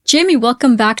Jamie,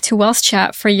 welcome back to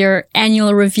WealthChat for your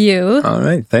annual review. All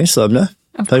right. Thanks, Lubna.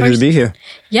 Pleasure to be here.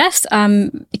 Yes,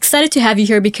 I'm excited to have you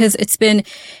here because it's been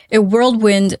a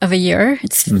whirlwind of a year.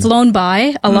 It's flown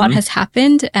by. A lot has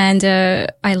happened, and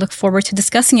I look forward to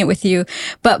discussing it with you.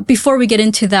 But before we get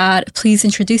into that, please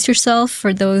introduce yourself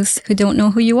for those who don't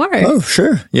know who you are. Oh,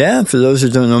 sure. Yeah, for those who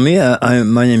don't know me,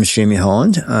 my name is Jamie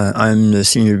Holland. I'm the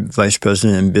Senior Vice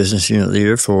President and Business Unit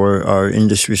Leader for our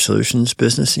Industry Solutions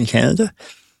business in Canada.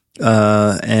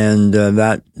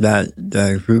 That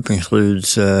group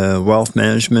includes wealth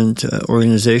management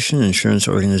organization, insurance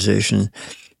organization,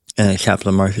 and a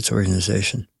capital markets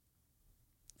organization.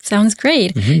 Sounds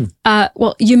great.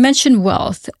 Well, you mentioned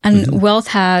wealth, and wealth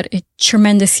had a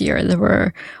tremendous year. There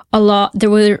were a lot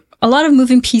of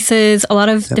moving pieces, a lot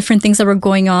of different things that were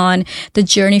going on. The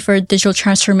journey for digital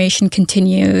transformation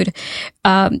continued.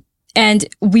 And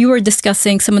we were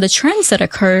discussing some of the trends that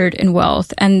occurred in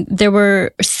wealth, and there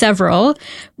were several.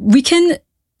 We can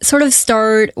sort of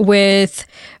start with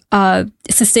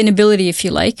sustainability, if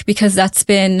you like, because that's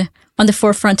been on the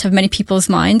forefront of many people's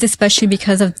minds, especially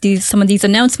because of some of these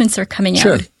announcements are coming out.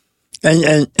 Sure.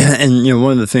 And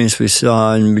one of the things we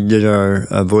saw, and we did our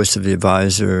Voice of the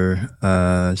Advisor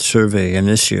survey again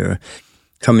this year,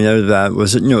 coming out of that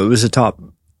was it was a top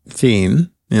theme,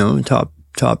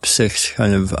 top 6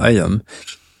 kind of item.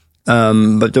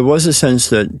 But there was a sense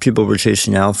that people were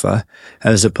chasing alpha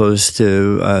as opposed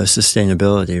to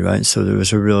sustainability, right? So there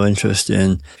was a real interest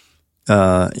in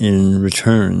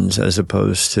returns as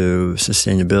opposed to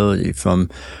sustainability from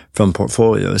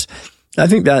portfolios. I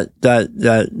think that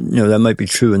might be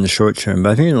true in the short term,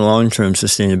 but I think in the long term,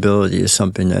 sustainability is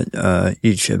something that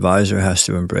each advisor has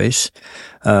to embrace.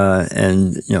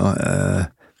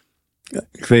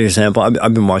 Great example.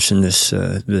 I've been watching this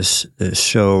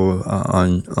show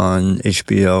on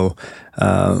HBO,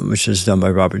 which is done by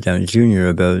Robert Downey Jr.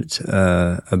 about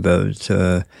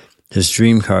his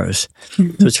dream cars. So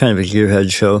it's kind of a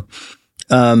gearhead show.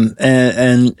 The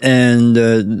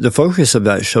focus of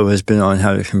that show has been on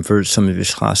how to convert some of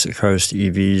these classic cars to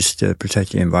EVs to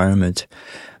protect the environment.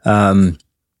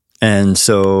 And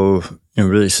so,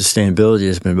 really sustainability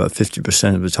has been about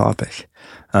 50% of the topic.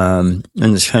 And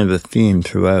it's kind of a theme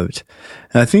throughout.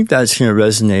 And I think that's going to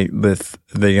resonate with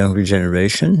the younger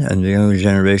generation, and the younger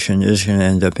generation is going to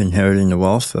end up inheriting the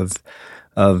wealth and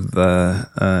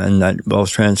that wealth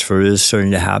transfer is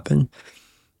starting to happen.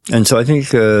 And so I think,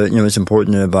 it's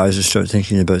important that advisors start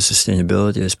thinking about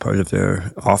sustainability as part of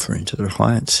their offering to their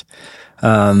clients.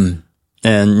 And,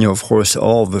 of course,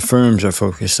 all the firms are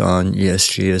focused on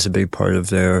ESG as a big part of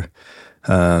their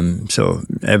so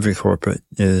every corporate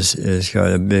is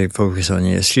got a big focus on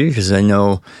ESG because they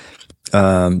know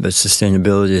that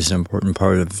sustainability is an important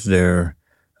part of their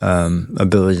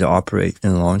ability to operate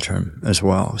in the long term as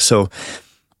well. So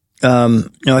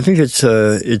I think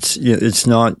it's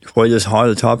not quite as hot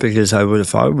a topic as I would have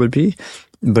thought it would be,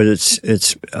 but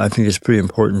I think it's pretty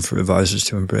important for advisors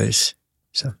to embrace.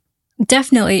 So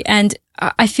definitely, and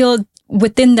I feel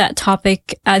within that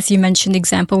topic, as you mentioned,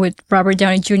 example with Robert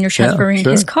Downey Jr. transferring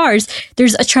his cars,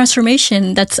 there's a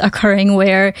transformation that's occurring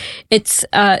where it's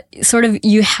sort of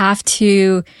you have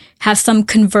to have some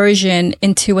conversion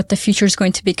into what the future is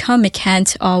going to become. It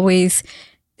can't always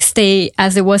stay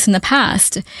as it was in the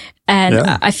past. And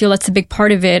I feel that's a big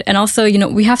part of it. And also,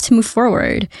 we have to move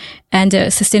forward. And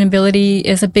sustainability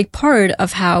is a big part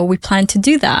of how we plan to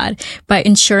do that by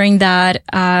ensuring that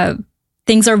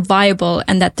things are viable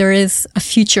and that there is a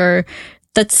future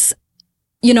that's,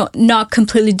 not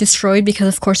completely destroyed because,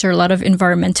 of course, there are a lot of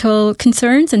environmental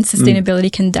concerns and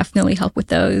sustainability can definitely help with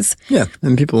those. Yeah.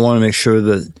 And people want to make sure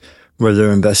that where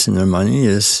they're investing their money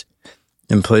is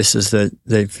in places that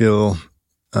they feel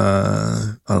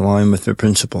align with their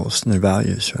principles and their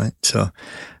values, right? So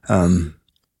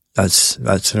that's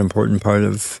an important part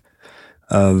of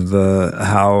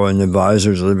how an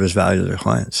advisor delivers value to their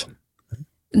clients.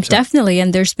 So. Definitely.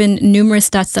 And there's been numerous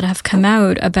stats that have come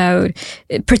out about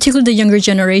particularly the younger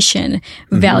generation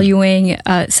valuing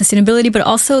sustainability, but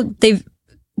also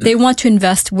they want to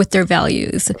invest with their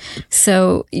values.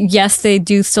 So yes, they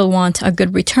do still want a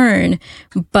good return,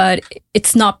 but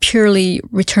it's not purely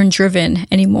return driven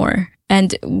anymore.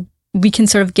 And we can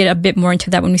sort of get a bit more into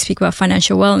that when we speak about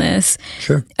financial wellness.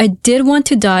 Sure. I did want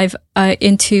to dive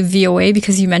into VOA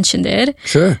because you mentioned it.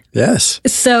 Sure. Yes.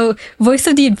 So Voice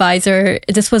of the Advisor,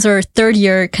 this was our 3rd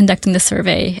year conducting the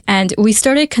survey. And we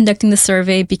started conducting the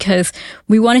survey because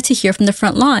we wanted to hear from the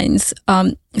front lines.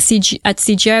 At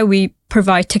CGI, we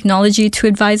provide technology to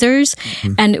advisors,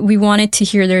 and we wanted to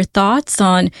hear their thoughts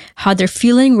on how they're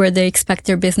feeling, where they expect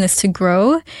their business to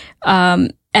grow.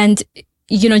 And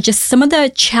just some of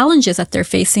the challenges that they're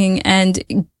facing and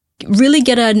really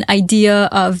get an idea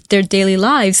of their daily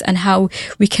lives and how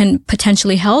we can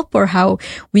potentially help, or how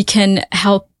we can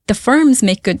help the firms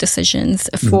make good decisions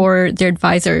for their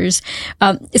advisors.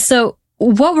 So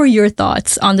what were your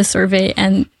thoughts on the survey?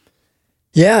 And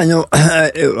yeah, no,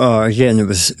 again,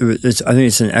 I think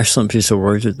it's an excellent piece of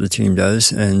work that the team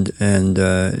does. And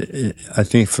I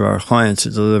think for our clients,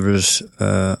 it delivers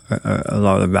a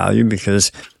lot of value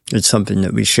because it's something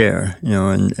that we share,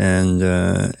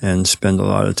 and spend a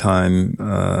lot of time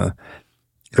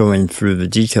going through the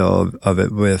detail of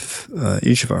it with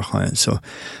each of our clients.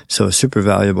 So super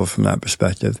valuable from that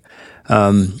perspective.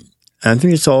 And I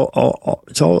think it's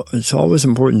always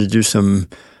important to do some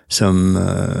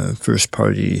first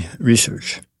party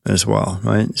research as well,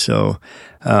 right? So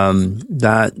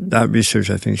that research,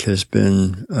 I think, has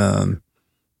been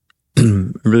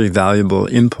really valuable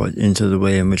input into the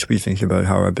way in which we think about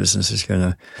how our business is going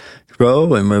to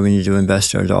grow and where we need to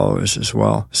invest our dollars as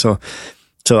well. So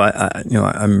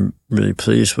I'm really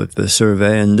pleased with the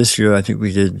survey. And this year, I think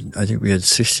we had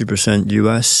 60%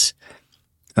 US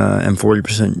and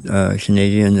 40%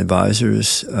 Canadian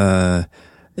advisors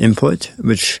input,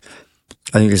 which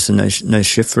I think is a nice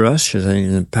shift for us, because I think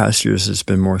in the past years it's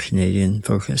been more Canadian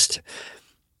focused.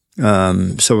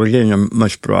 So we're getting a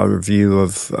much broader view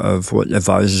of what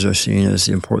advisors are seeing as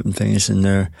the important things in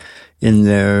their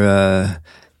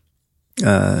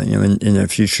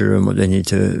future and what they need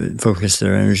to focus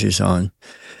their energies on.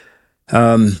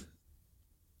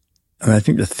 I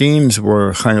think the themes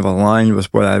were kind of aligned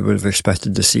with what I would have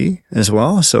expected to see as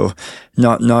well. So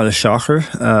not a shocker.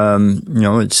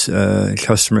 It's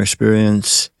customer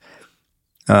experience.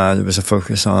 There was a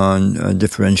focus on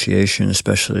differentiation,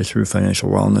 especially through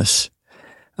financial wellness.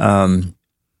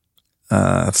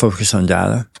 Focus on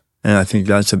data. And I think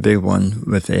that's a big one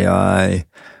with AI,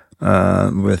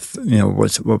 with,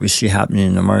 what we see happening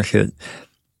in the market.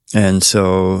 And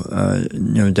so,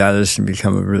 data is going to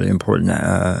become a really important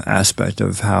aspect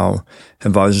of how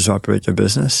advisors operate their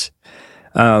business.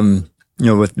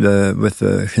 With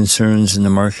the concerns in the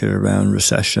market around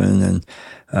recession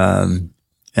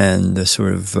and the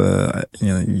sort of,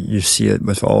 you see it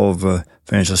with all of the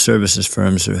financial services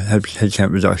firms, or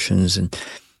headcount reductions and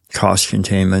cost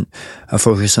containment. A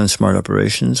focus on smart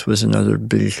operations was another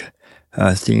big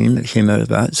theme that came out of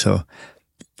that. So,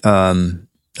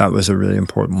 that was a really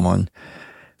important one.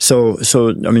 So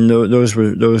I mean, those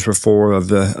were four of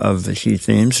the key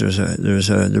themes. There was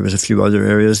a few other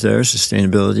areas there,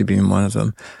 sustainability being one of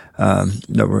them,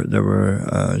 that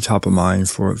were top of mind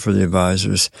for the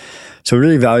advisors. So a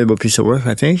really valuable piece of work,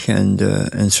 I think, and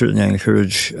certainly I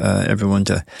encourage everyone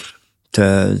to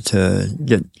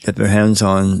get their hands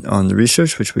on the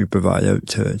research which we provide out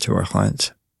to our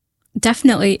clients.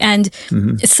 Definitely. And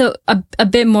so a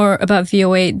bit more about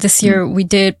VOA. This year, we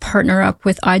did partner up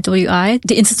with IWI,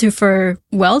 the Institute for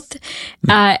Wealth.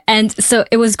 And so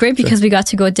it was great because we got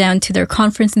to go down to their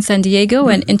conference in San Diego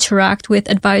and interact with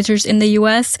advisors in the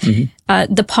US.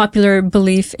 The popular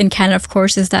belief in Canada, of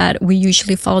course, is that we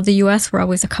usually follow the US. We're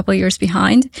always a couple of years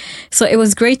behind. So it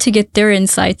was great to get their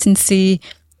insights and see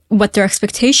what their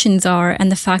expectations are,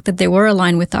 and the fact that they were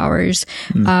aligned with ours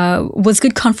was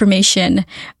good confirmation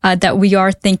that we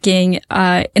are thinking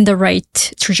in the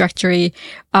right trajectory.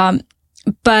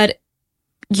 But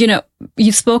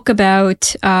you spoke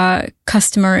about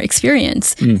customer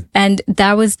experience, and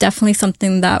that was definitely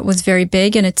something that was very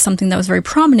big, and it's something that was very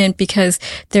prominent because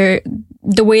the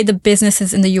way the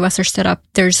businesses in the US are set up,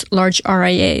 there's large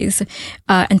RIAs,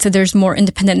 and so there's more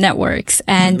independent networks,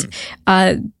 and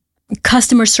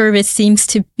customer service seems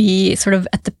to be sort of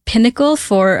at the pinnacle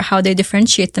for how they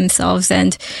differentiate themselves.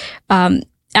 And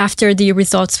after the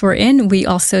results were in, we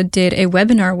also did a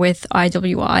webinar with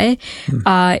IWI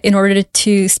in order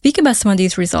to speak about some of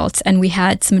these results. And we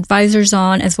had some advisors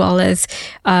on, as well as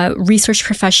research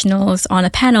professionals on a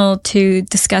panel to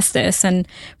discuss this. And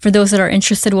for those that are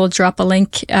interested, we'll drop a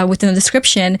link within the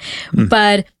description.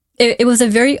 But it was a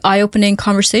very eye-opening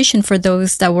conversation for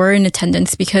those that were in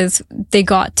attendance, because they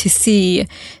got to see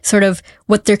sort of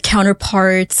what their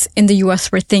counterparts in the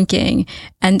US were thinking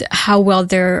and how well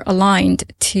they're aligned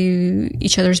to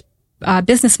each other's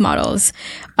business models.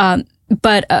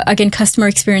 But again, customer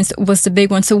experience was the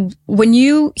big one. So when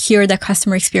you hear that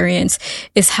customer experience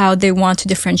is how they want to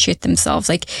differentiate themselves,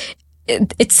 like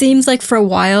it seems like for a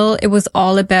while it was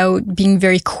all about being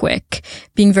very quick,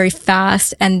 being very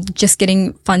fast, and just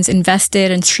getting funds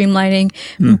invested and streamlining.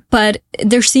 But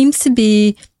there seems to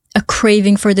be a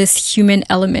craving for this human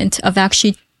element of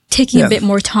actually taking a bit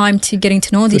more time to getting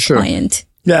to know the client.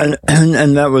 Yeah,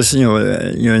 and that was, in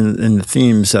the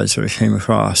themes that sort of came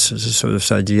across as a sort of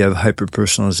this idea of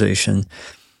hyper-personalization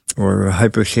or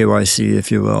hyper KYC,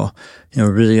 if you will,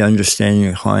 really understanding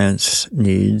your client's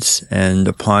needs and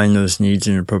applying those needs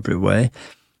in an appropriate way,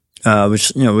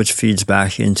 which feeds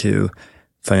back into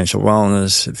financial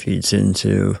wellness. It feeds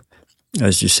into,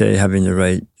 as you say, having the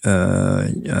right,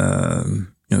 the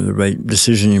right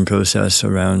decisioning process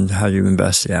around how you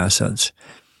invest the assets.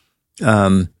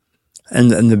 And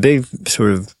the big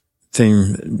sort of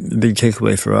thing, the big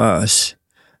takeaway for us,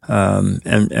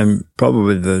 and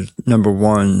probably the number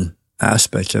one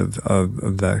aspect of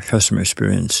that customer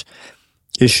experience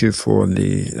issue for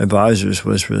the advisors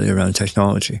was really around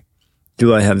technology.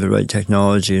 Do I have the right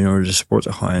technology in order to support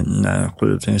the client? And that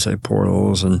included things like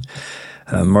portals and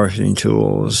marketing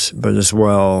tools, but as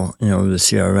well, the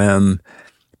CRM,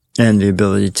 and the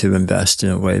ability to invest in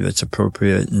a way that's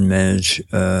appropriate and manage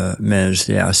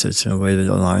the assets in a way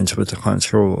that aligns with the client's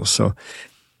goals. So,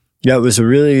 yeah, it was a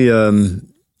really,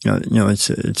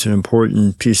 it's an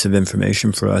important piece of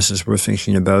information for us as we're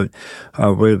thinking about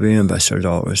where do we invest our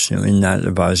dollars, in that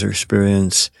advisor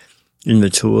experience, in the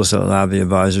tools that allow the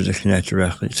advisor to connect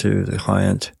directly to the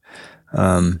client.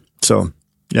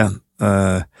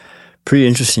 Pretty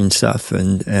interesting stuff,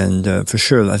 and for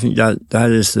sure, I think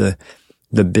that is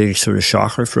the big sort of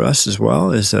shocker for us as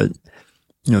well, is that,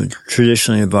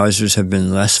 traditionally advisors have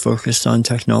been less focused on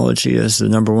technology as the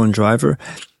number one driver.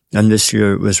 And this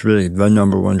year it was really the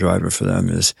number one driver for them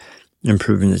is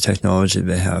improving the technology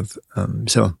they have.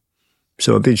 So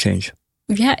a big change.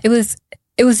 Yeah, it was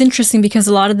interesting because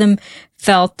a lot of them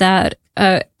felt that,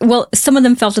 some of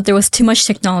them felt that there was too much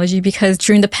technology because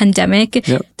during the pandemic,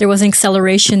 there was an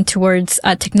acceleration towards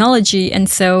technology. And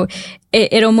so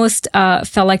it almost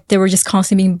felt like they were just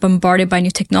constantly being bombarded by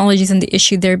new technologies. And the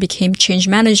issue there became change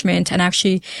management and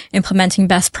actually implementing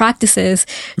best practices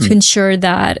to ensure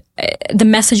that the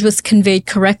message was conveyed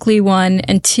correctly, one,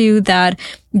 and two, that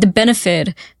the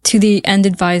benefit to the end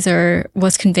advisor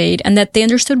was conveyed and that they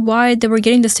understood why they were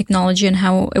getting this technology and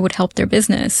how it would help their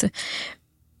business.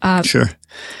 Sure.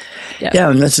 Yeah,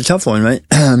 and that's a tough one, right?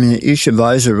 I mean, each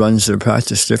advisor runs their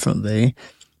practice differently,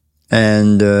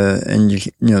 and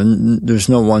there's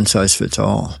no one size fits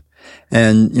all.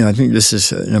 And I think this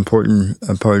is an important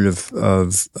part of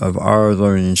our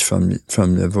learnings from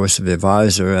the voice of the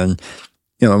advisor, and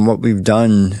and what we've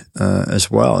done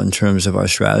as well in terms of our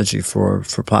strategy for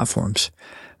platforms.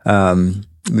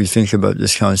 We think about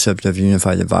this concept of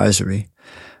unified advisory.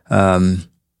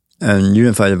 And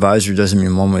unified advisory doesn't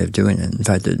mean one way of doing it. In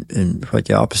fact, quite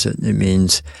the opposite. It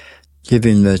means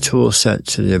giving the tool set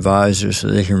to the advisor so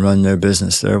they can run their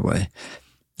business their way.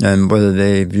 And whether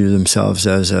they view themselves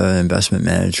as an investment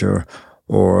manager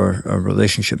or a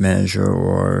relationship manager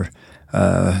or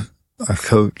a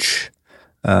coach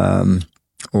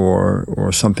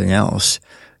or something else,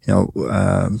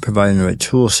 providing the right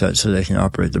tool set so they can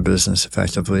operate their business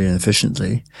effectively and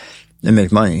efficiently and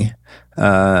make money.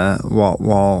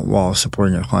 While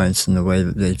supporting their clients in the way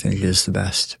that they think is the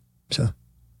best. So,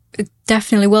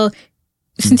 definitely. Well,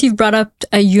 since you've brought up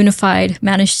a unified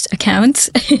managed accounts,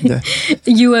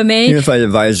 UMA, unified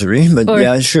advisory, but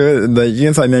sure. But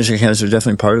unified managed accounts are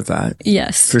definitely part of that.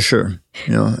 Yes, for sure.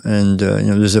 And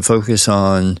there's a focus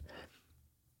on,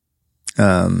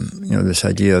 this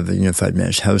idea of a unified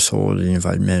managed household, a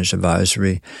unified managed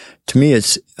advisory. To me, I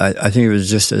think it was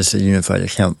just as a unified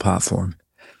account platform.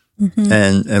 Mm-hmm.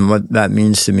 And what that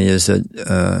means to me is that,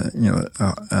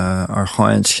 our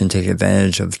clients can take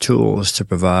advantage of tools to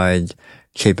provide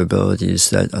capabilities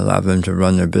that allow them to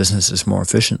run their businesses more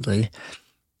efficiently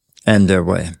and their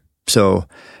way. So,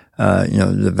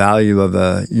 the value of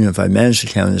a unified managed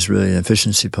account is really an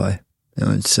efficiency play.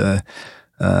 It's, the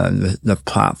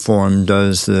platform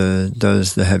does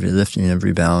the heavy lifting of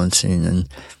rebalancing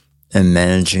and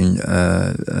managing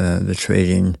the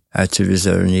trading activities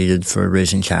that are needed for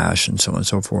raising cash and so on and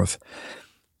so forth.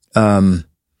 And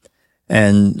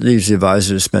leaves the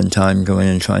advisor to spend time going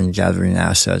and trying to gathering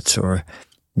assets or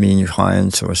meeting your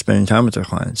clients or spending time with their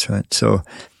clients, right? So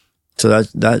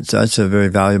that's a very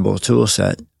valuable tool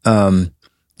set. The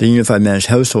unified managed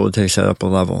household takes that up a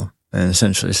level and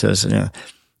essentially says,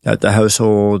 at the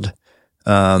household,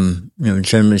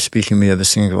 generally speaking, we have a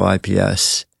single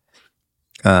IPS.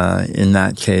 In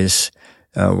that case,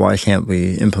 why can't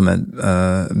we implement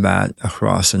that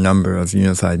across a number of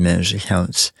unified managed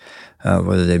accounts,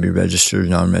 whether they be registered,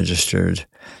 non-registered,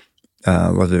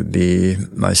 whether it be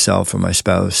myself or my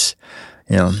spouse,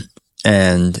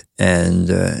 and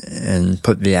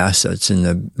put the assets in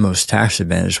the most tax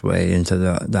advantaged way into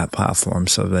that platform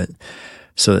so that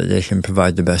they can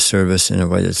provide the best service in a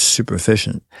way that's super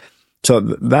efficient. So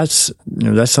that's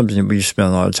something that we spend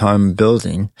a lot of time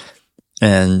building,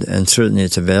 and certainly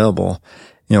it's available.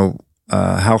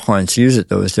 How clients use it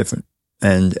though is different,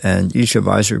 and each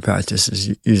advisory practice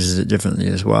uses it differently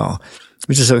as well,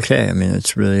 which is okay. I mean,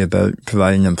 it's really about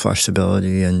providing them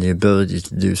flexibility and the ability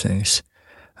to do things.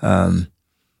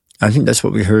 I think that's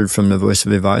what we heard from the Voice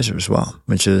of the Advisor as well,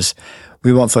 which is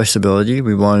we want flexibility.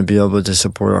 We want to be able to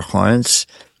support our clients.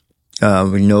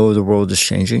 We know the world is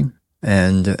changing,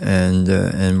 and we're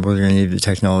going to need the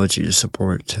technology to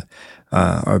support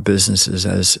our businesses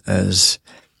as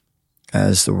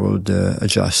the world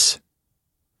adjusts.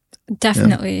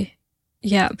 Definitely.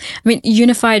 Yeah. I mean,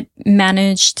 unified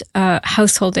managed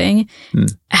householding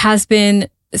has been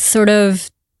sort of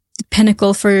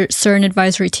pinnacle for certain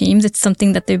advisory teams. It's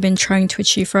something that they've been trying to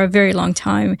achieve for a very long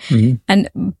time. Mm-hmm.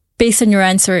 And based on your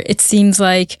answer, it seems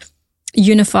like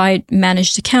unified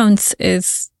managed accounts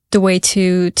is the way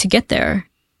to get there.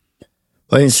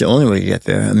 Well, it's the only way to get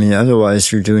there. I mean,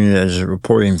 otherwise you're doing it as a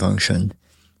reporting function,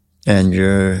 and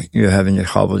you're having to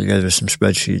cobble together some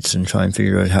spreadsheets and try and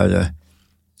figure out how to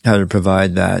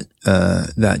provide that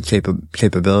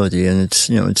capability. And it's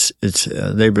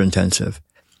labor intensive.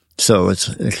 So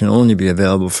it can only be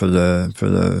available for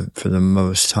the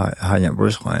most high net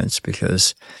worth clients,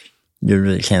 because you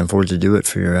really can't afford to do it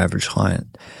for your average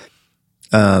client.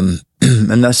 And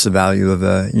that's the value of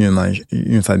a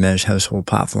unified managed household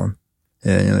platform.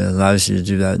 It allows you to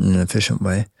do that in an efficient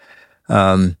way.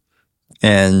 And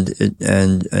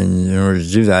in order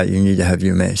to do that, you need to have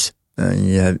UMAs.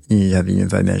 You need to have a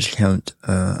unified managed account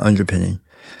underpinning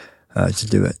to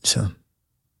do it. So,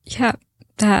 yeah,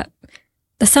 that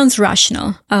sounds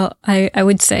rational. I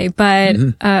would say, but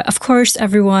of course,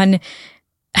 everyone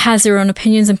has their own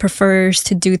opinions and prefers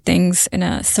to do things in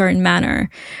a certain manner.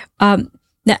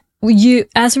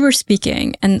 As we were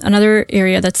speaking, and another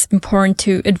area that's important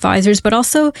to advisors, but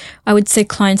also I would say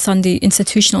clients on the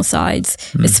institutional sides,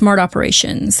 is smart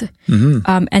operations.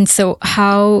 Mm-hmm. And so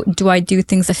how do I do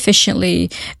things efficiently?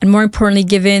 And more importantly,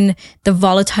 given the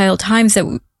volatile times that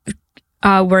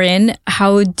we're in,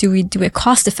 how do we do it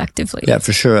cost effectively? Yeah,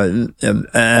 for sure. And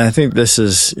I think this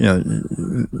is, and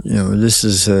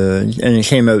it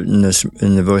came out in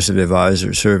the Voice of the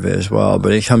Advisor survey as well,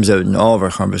 but it comes out in all of our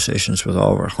conversations with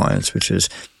all of our clients, which is,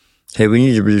 hey, we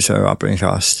need to reduce our operating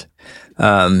cost.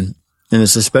 And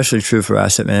it's especially true for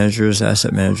asset managers.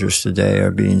 Asset managers today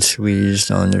are being squeezed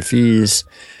on their fees.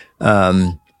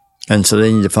 And so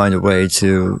they need to find a way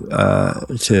to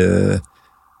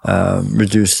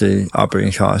reduce the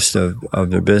operating cost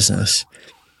of their business.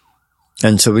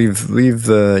 And so we've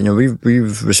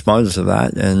responded to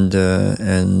that and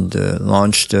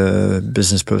launched a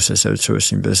business process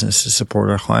outsourcing business to support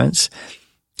our clients.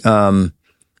 And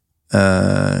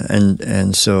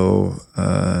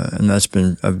that's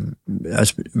been,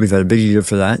 we've had a big year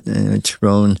for that, and it's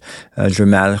grown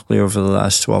dramatically over the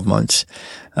last 12 months.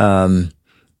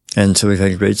 And so we've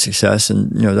had great success,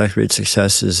 and that great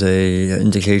success is a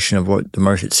indication of what the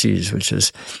market sees, which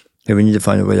is, hey, we need to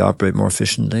find a way to operate more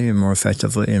efficiently and more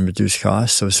effectively and reduce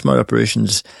costs. So smart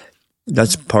operations,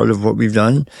 that's part of what we've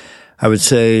done. I would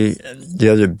say the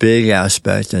other big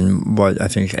aspect, and what I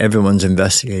think everyone's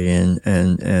investigating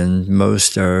and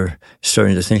most are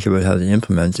starting to think about how to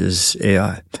implement, is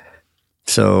AI.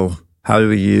 So how do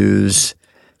we use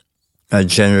a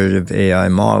generative AI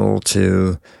model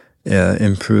to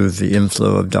improve the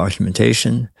inflow of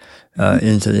documentation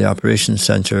into the operations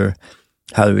center?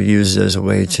 How do we use it as a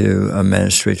way to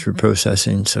manage straight-through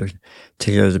processing, so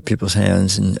take it out of people's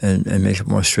hands and make it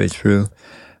more straight-through,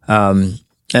 and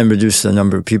reduce the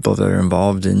number of people that are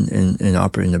involved in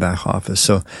operating the back office.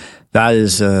 So that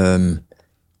is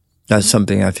that's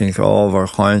something I think all of our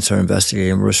clients are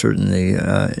investigating. We're certainly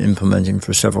implementing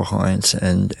for several clients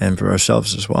and for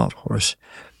ourselves as well, of course.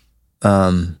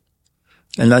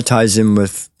 And that ties in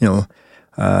with,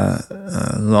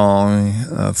 long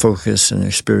focus and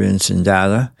experience in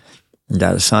data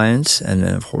science, and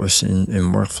then of course in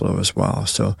workflow as well.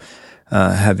 So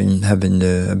having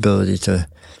the ability to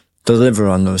deliver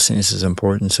on those things is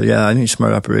important. So yeah, I think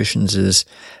smart operations is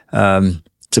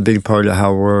it's a big part of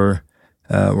how we're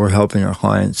helping our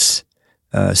clients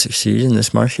succeed in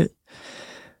this market.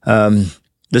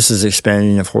 This is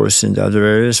expanding, of course, into other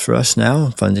areas for us now,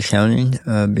 fund accounting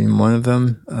being one of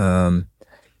them,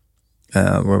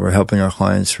 where we're helping our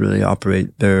clients really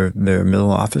operate their middle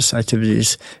office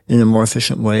activities in a more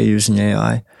efficient way using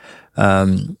AI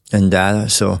and data.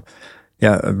 So,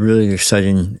 yeah, a really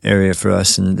exciting area for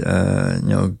us, and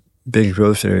big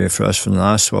growth area for us for the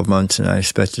last 12 months, and I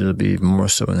expect it'll be more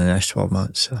so in the next 12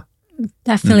 months. So.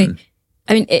 Definitely.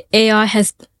 I mean, AI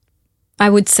has I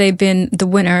would say, been the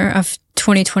winner of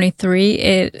 2023.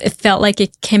 It felt like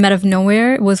it came out of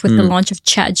nowhere. It was with the launch of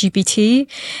ChatGPT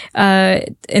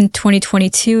in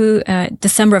 2022,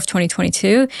 December of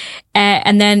 2022.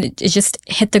 And then it just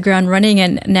hit the ground running.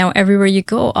 And now everywhere you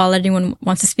go, all anyone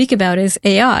wants to speak about is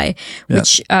AI,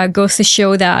 which goes to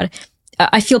show that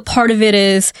I feel part of it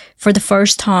is, for the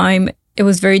first time, it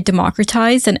was very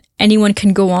democratized and anyone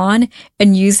can go on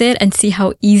and use it and see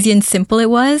how easy and simple it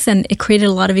was. And it created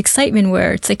a lot of excitement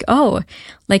where it's like, oh,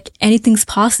 like anything's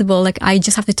possible. Like I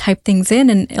just have to type things in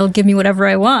and it'll give me whatever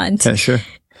I want. Yeah, sure.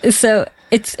 So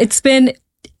it's been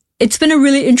a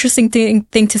really interesting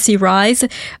thing to see rise.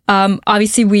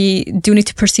 Obviously we do need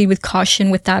to proceed with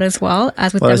caution with that as well,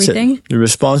 as with everything. The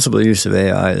responsible use of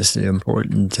AI is the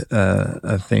important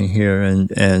thing here.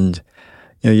 And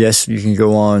you know, yes, you can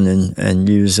go on and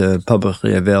use a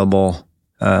publicly available,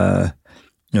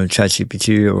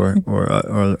 ChatGPT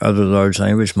or other large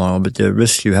language model. But the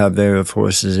risk you have there, of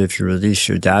course, is if you release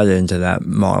your data into that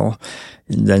model,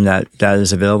 then that data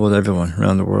is available to everyone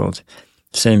around the world.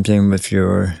 Same thing with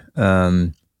your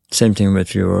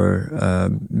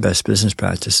best business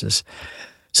practices.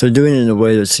 So doing it in a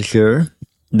way that's secure,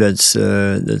 that's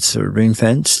ring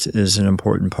fenced, is an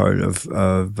important part of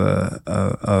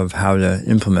how to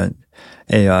implement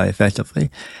AI effectively,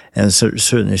 and it's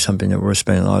certainly something that we're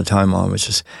spending a lot of time on, which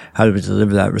is how do we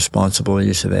deliver that responsible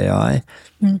use of AI.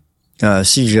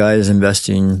 CGI is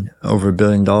investing over $1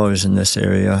 billion in this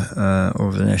area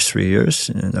over the next 3 years,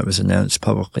 and that was announced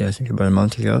publicly, I think, about a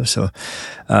month ago. So,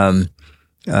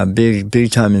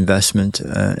 big time investment.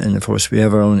 And of course, we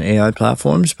have our own AI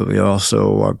platforms, but we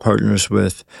also are partners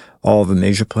with all the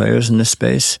major players in this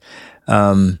space.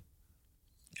 And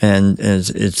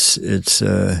it's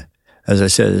as I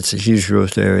said, it's a huge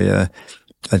growth area.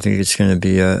 I think it's going to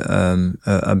be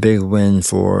a big win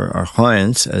for our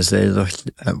clients as they look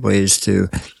at ways to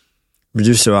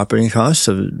reduce their operating costs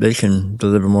so that they can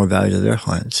deliver more value to their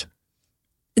clients.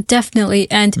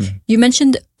 Definitely. And you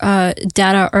mentioned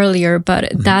data earlier,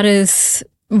 but that is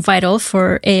vital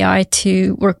for AI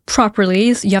to work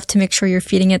properly. You have to make sure you're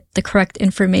feeding it the correct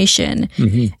information.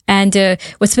 And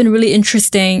what's been really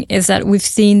interesting is that we've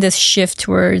seen this shift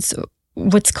towards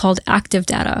what's called active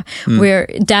data, where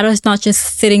data is not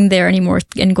just sitting there anymore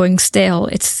and going stale.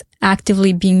 It's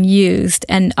actively being used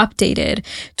and updated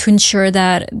to ensure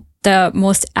that the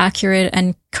most accurate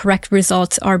and correct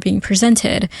results are being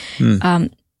presented.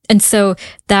 And so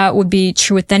that would be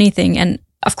true with anything. And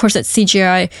of course, at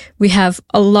CGI, we have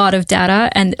a lot of data.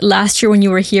 And last year when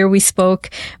you were here, we spoke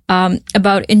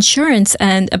about insurance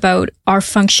and about our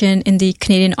function in the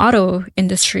Canadian auto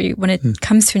industry when it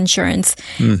comes to insurance.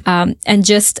 And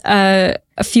just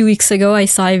a few weeks ago, I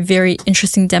saw a very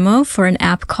interesting demo for an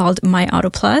app called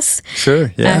myAutoPlus.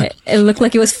 Sure, yeah. It looked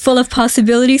like it was full of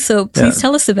possibilities, so please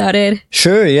tell us about it.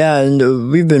 Sure, yeah.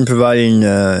 And we've been providing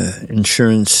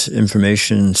insurance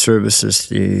information services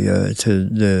to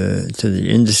the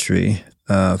industry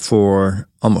for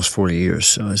almost 40 years.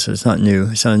 So it's not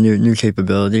new. It's not a new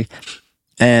capability.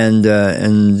 And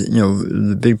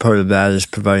the big part of that is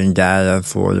providing data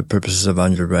for the purposes of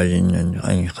underwriting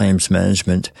and claims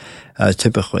management,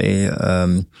 typically.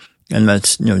 And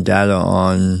that's, data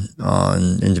on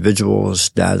individuals,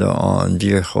 data on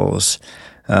vehicles.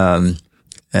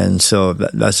 And so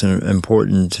that's an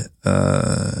important,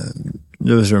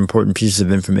 those are important pieces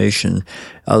of information,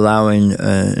 allowing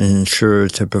an insurer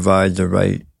to provide the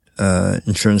right,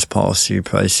 insurance policy,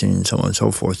 pricing, so on and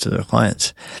so forth to their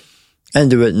clients. And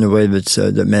do it in a way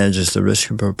that manages the risk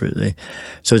appropriately.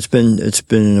 So it's been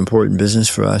an important business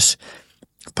for us.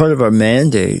 Part of our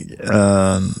mandate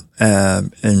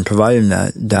in providing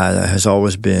that data has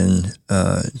always been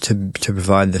to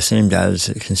provide the same data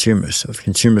to consumers. So if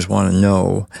consumers want to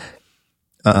know,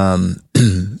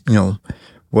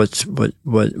 what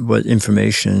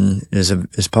information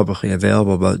is publicly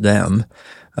available about them,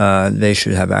 they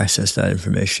should have access to that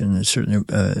information. It's certainly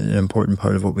an important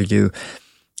part of what we do.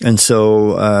 And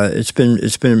so, it's been,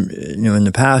 in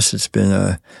the past, it's been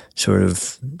a sort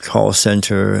of call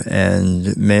center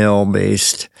and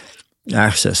mail-based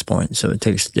access point. So it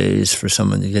takes days for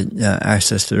someone to get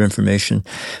access to their information.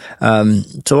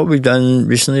 So what we've done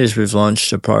recently is we've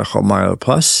launched a product called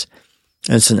myAutoPlus.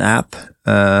 It's an app,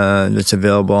 that's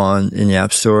available in the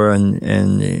App Store and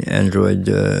the Android,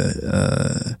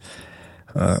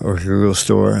 or Google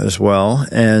Store as well.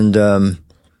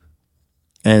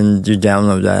 And you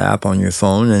download that app on your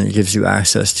phone, and it gives you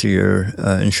access to your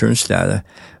insurance data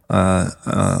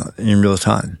in real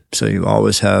time. So you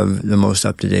always have the most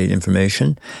up-to-date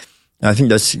information. I think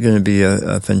that's going to be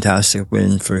a fantastic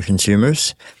win for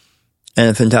consumers.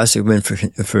 a fantastic win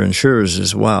for insurers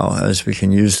as well, as we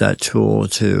can use that tool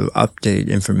to update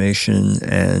information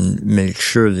and make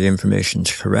sure the information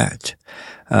is correct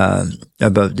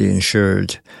about the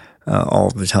insured all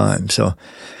the time. So,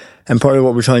 and part of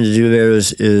what we're trying to do there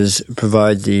is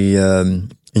provide the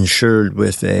insured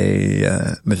with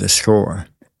a score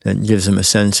that gives them a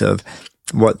sense of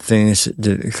what things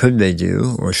could they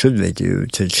do or should they do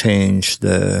to change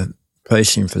the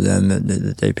pricing for them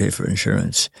that they pay for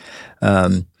insurance.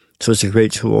 So it's a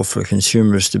great tool for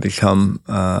consumers to become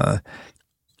the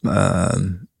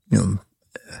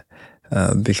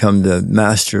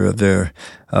master of their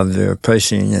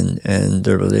pricing and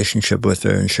their relationship with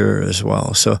their insurer as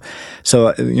well. So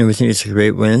we think it's a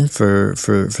great win for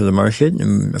the market,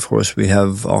 and of course we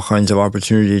have all kinds of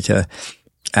opportunity to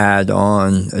add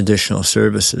on additional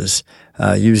services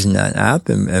using that app,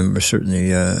 and we're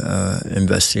certainly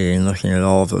investigating, looking at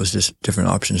all of those different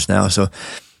options now. So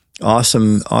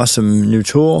awesome new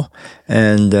tool,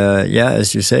 and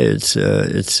as you say,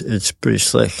 it's pretty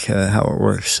slick how it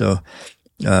works. So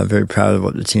very proud of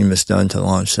what the team has done to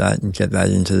launch that and get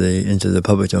that into the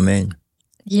public domain.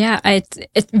 Yeah,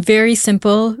 it's very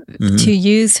simple to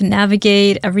use, to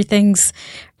navigate. Everything's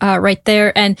right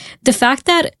there, and the fact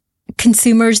that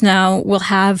consumers now will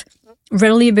have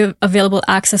readily available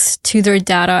access to their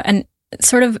data and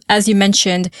sort of, as you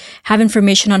mentioned, have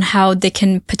information on how they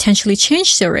can potentially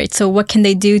change their rate. So what can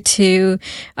they do to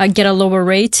get a lower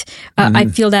rate? I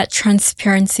feel that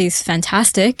transparency is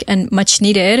fantastic and much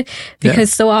needed, because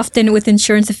so often with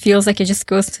insurance, it feels like it just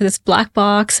goes to this black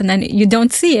box and then you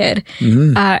don't see it.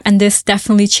 And this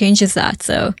definitely changes that.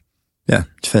 So yeah,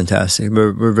 it's fantastic.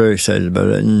 We're very excited about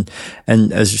it,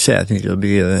 and as you say, I think it'll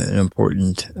be an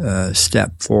important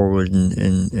step forward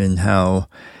in how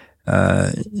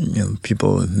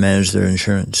people manage their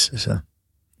insurance. So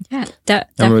yeah,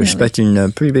 and we're expecting a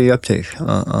pretty big uptake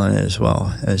on it as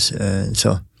well.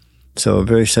 So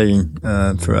very exciting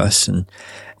for us, and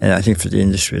I think for the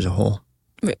industry as a whole.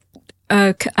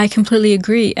 I completely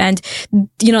agree. And,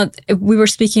 we were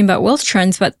speaking about wealth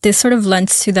trends, but this sort of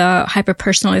lends to the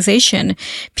hyper-personalization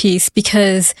piece,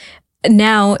 because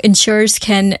now insurers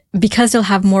can, because they'll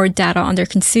have more data on their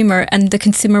consumer, and the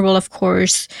consumer will, of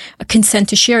course, consent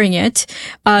to sharing it,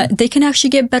 they can actually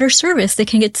get better service. They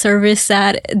can get service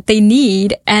that they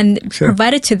need and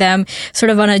provide it to them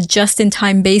sort of on a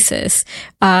just-in-time basis.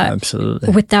 Absolutely.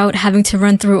 Without having to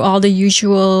run through all the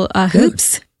usual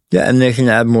hoops. Yeah, and they can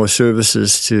add more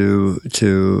services to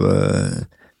the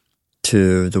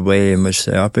way in which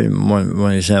they operate.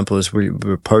 One example is we're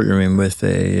partnering with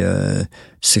a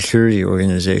security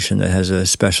organization that has a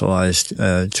specialized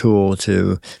tool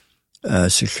to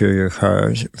secure your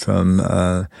cars from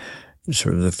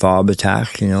sort of the fob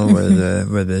attack,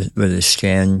 where they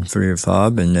scan for your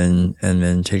fob and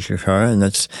then take your car, and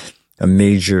that's a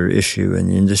major issue in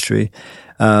the industry.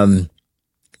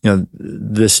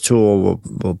 This tool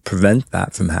will prevent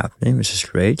that from happening, which is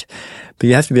great. But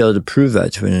you have to be able to prove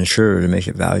that to an insurer to make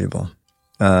it valuable.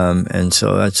 And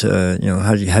so that's,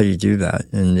 how do you do that?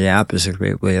 And the app is a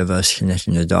great way of us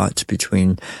connecting the dots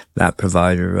between that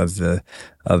provider of the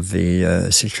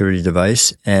security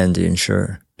device and the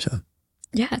insurer. So.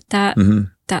 Yeah,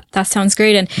 that sounds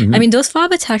great. And I mean, those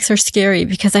fob attacks are scary,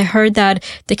 because I heard that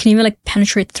they can even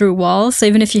penetrate through walls. So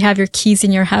even if you have your keys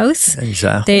in your house,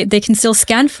 exactly, they can still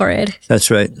scan for it. That's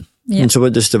right. Yeah. And so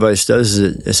what this device does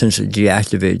is it essentially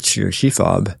deactivates your key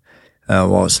fob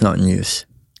while it's not in use.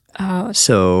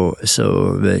 So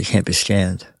that it can't be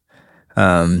scanned.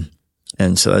 And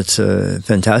so it's a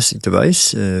fantastic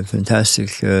device, a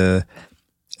fantastic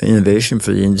innovation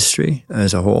for the industry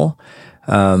as a whole.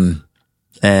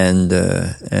 And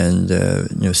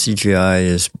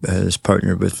CGI has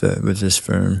partnered with this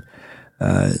firm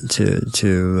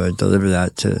to deliver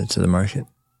that to the market.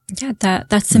 Yeah,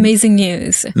 that's amazing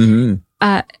news.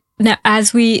 Now,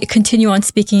 as we continue on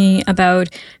speaking about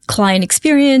client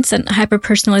experience and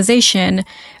hyper-personalization,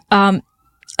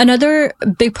 another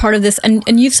big part of this,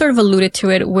 and you've sort of alluded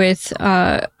to it with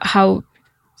how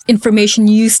information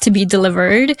used to be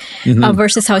delivered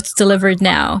versus how it's delivered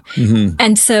now.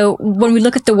 And so when we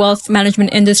look at the wealth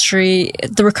management industry,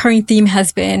 the recurring theme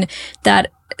has been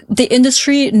that the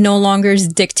industry no longer is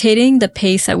dictating the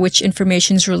pace at which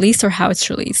information is released or how it's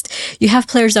released. You have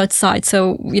players outside.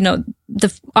 So,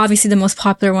 obviously the most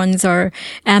popular ones are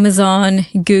Amazon,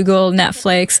 Google,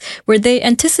 Netflix, where they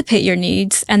anticipate your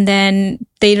needs. And then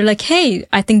they're like, hey,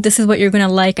 I think this is what you're going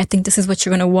to like. I think this is what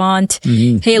you're going to want.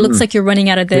 Hey, it looks like you're running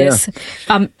out of this.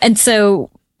 Yeah. And so,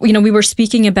 we were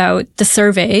speaking about the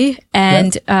survey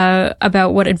and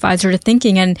about what advisors are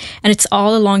thinking. And it's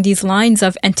all along these lines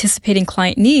of anticipating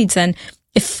client needs. And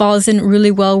it falls in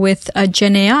really well with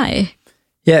Gen AI.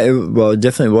 Yeah, it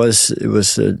definitely was. It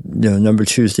was the number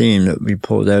 2 theme that we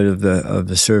pulled out of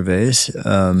the surveys,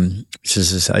 which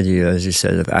is this idea, as you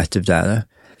said, of active data.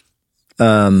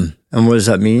 And what does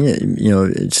that mean?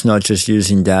 It's not just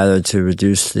using data to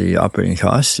reduce the operating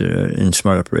costs in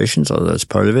smart operations, although that's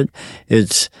part of it.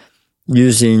 It's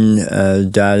using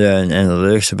data and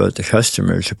analytics about the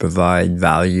customer to provide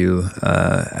value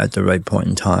at the right point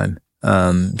in time.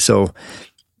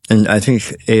 And I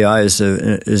think AI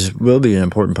will be an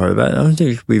important part of that. I don't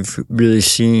think we've really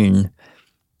seen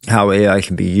how AI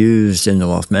can be used in the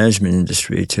wealth management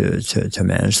industry to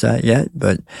manage that yet.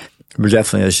 But we're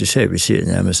definitely, as you say, we see it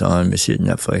in Amazon, we see it in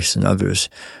Netflix and others.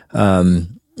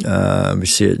 We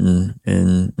see it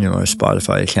in our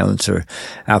Spotify accounts or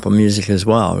Apple Music as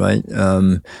well, right?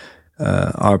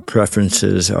 Our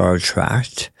preferences are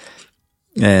tracked.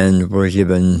 And we're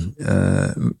given,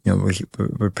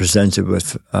 we're presented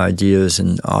with ideas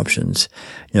and options.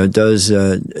 It does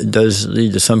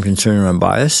lead to some concern around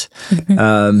bias.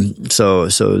 Mm-hmm. So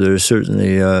there's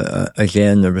certainly,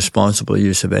 again, the responsible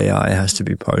use of AI has to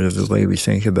be part of the way we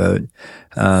think about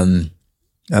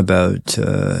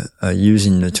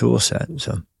using the tool set.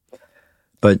 So,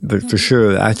 but for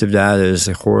sure, active data is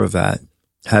the core of that.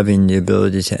 Having the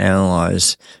ability to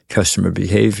analyze customer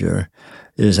behavior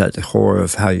is at the core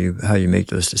of how you make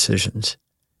those decisions.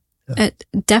 So.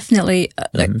 Definitely.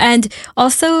 Mm-hmm. And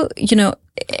also,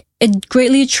 it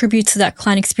greatly attributes to that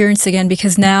client experience again,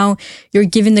 because now you're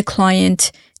giving the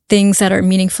client things that are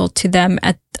meaningful to them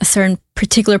at a certain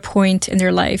particular point in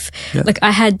their life. Yeah. Like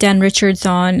I had Dan Richards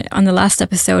on the last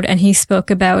episode, and he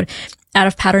spoke about out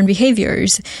of pattern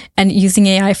behaviors and using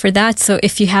AI for that. So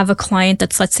if you have a client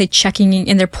that's, let's say, checking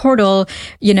in their portal,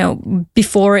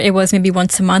 before it was maybe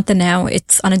once a month and now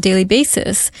it's on a daily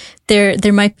basis,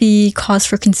 there might be cause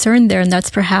for concern there. And that's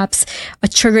perhaps a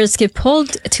trigger that's get pulled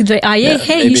to the IA.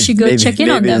 Hey, you should go check in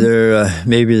on them.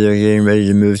 Maybe they're getting ready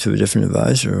to move to a different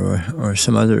advisor or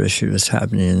some other issue that's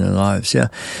happening in their lives. Yeah.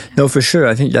 No, for sure.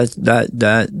 I think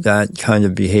that kind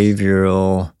of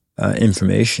behavioral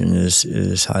information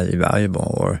is highly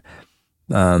valuable. Or,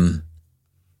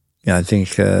 I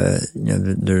think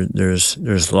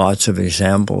there's lots of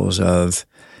examples of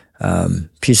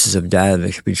pieces of data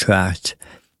that could be tracked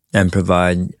and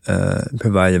provide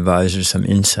advisors some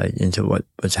insight into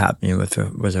what's happening with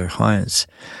their clients.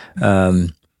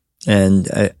 And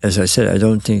as I said, I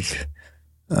don't think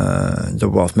the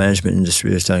wealth management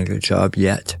industry has done a good job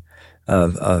yet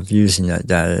of using that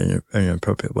data in an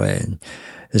appropriate way. And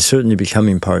it's certainly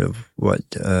becoming part of what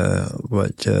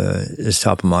is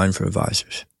top of mind for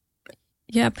advisors.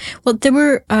 Yeah. Well,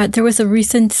 there was a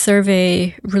recent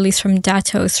survey released from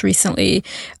Datos recently,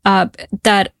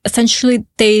 that essentially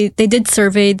they did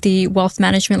survey the wealth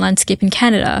management landscape in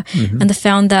Canada, mm-hmm. and they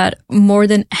found that more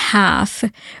than half,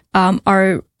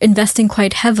 are investing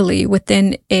quite heavily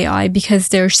within AI because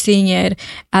they're seeing it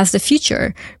as the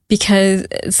future, because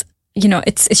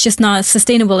it's just not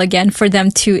sustainable again for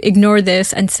them to ignore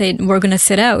this and say, we're going to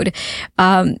sit out.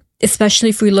 Especially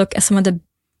if we look at some of the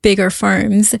bigger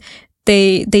firms,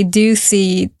 they do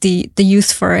see the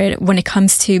use for it when it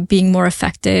comes to being more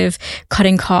effective,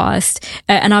 cutting costs,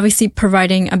 and obviously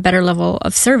providing a better level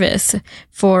of service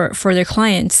for their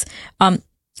clients.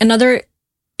 Another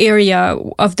area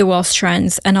of the wealth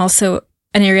trends, and also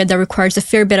an area that requires a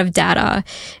fair bit of data,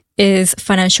 is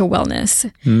financial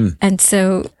wellness. Mm. And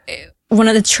so one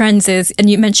of the trends is, and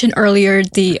you mentioned earlier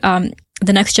the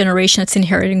next generation that's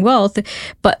inheriting wealth,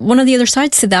 but one of the other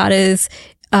sides to that is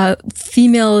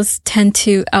females tend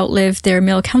to outlive their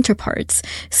male counterparts.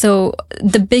 So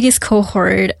the biggest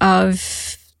cohort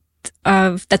of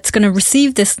that's going to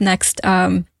receive this next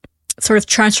sort of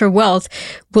transfer of wealth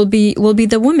will be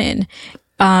the women.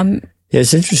 Yeah,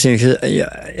 it's interesting because,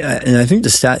 and I think the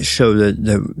stats show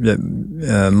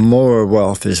that more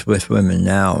wealth is with women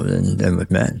now than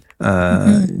with men,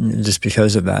 mm-hmm. just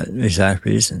because of that exact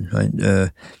reason, right?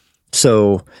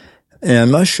 And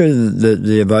I'm not sure that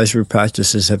the advisory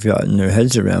practices have gotten their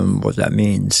heads around what that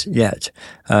means yet,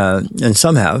 and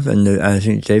some have, and I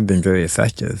think they've been very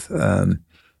effective,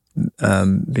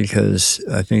 because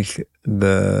I think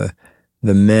the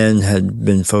men had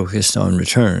been focused on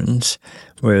returns,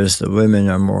 whereas the women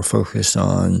are more focused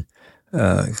on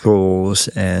goals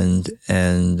and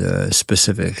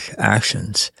specific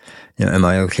actions. Am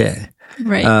I okay?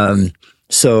 Right.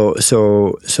 So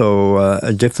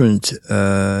a different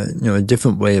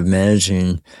way of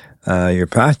managing your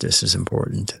practice is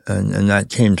important, and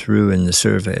that came through in the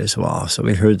survey as well. So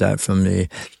we heard that from the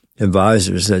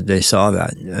advisors, that they saw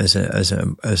that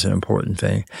as an important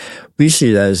thing. We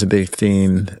see that as a big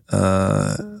theme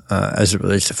as it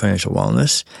relates to financial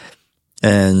wellness.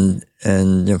 And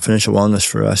financial wellness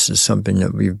for us is something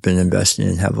that we've been investing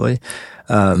in heavily.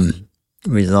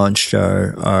 We launched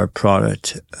our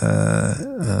product,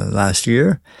 last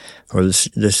year, or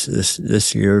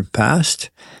this year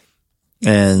past.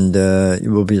 And,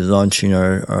 we'll be launching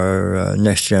our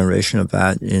next generation of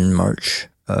that in March,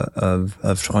 of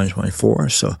 2024.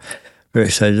 So very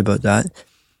excited about that.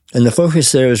 And the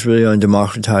focus there is really on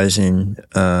democratizing,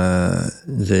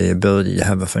 the ability to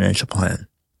have a financial plan.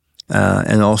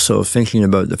 And also thinking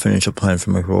about the financial plan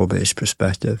from a goal-based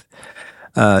perspective.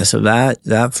 So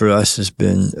that for us has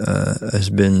been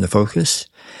the focus.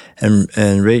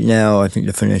 And right now, I think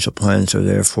the financial plans are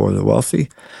there for the wealthy.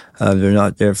 They're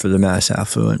not there for the mass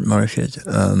affluent market.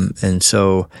 And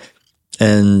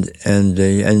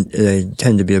they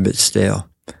tend to be a bit stale.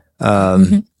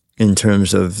 In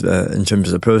terms of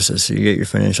the process. So you get your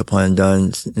financial plan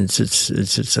done.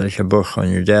 It's like a book on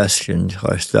your desk and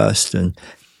collects dust, and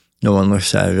no one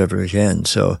looks at it ever again.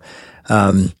 So,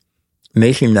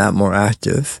 making that more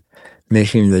active,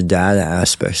 making the data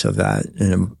aspects of that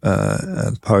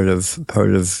part of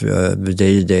the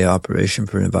day-to-day operation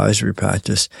for an advisory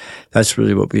practice, that's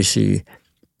really what we see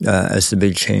as the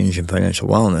big change in financial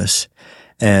wellness.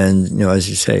 And as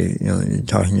you say, you're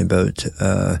talking about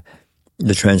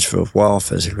the transfer of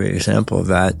wealth as a great example of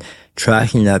that.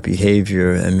 Tracking that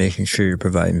behavior and making sure you're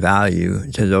providing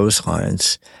value to those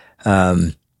clients,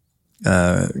 means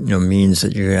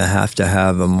that you're going to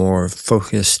have a more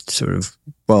focused sort of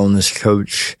wellness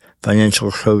coach,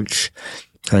 financial coach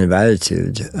kind of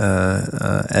attitude,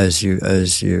 as you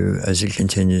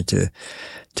continue to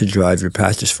drive your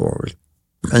practice forward.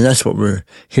 And that's what we're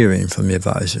hearing from the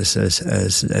advisors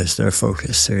as their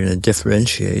focus. They're going to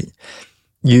differentiate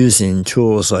using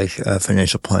tools like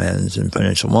financial plans and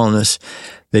financial wellness.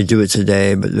 They do it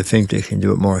today, but they think they can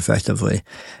do it more effectively.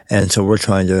 And so we're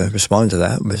trying to respond to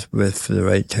that with the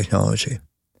right technology.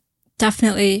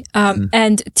 Definitely.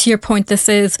 And to your point, this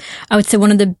is, I would say,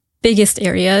 one of the biggest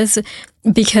areas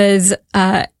because,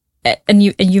 and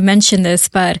you mentioned this,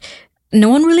 but no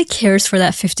one really cares for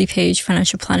that 50-page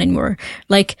financial plan anymore.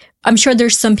 Like, I'm sure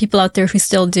there's some people out there who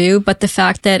still do, but the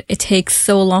fact that it takes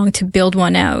so long to build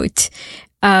one out,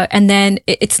 and then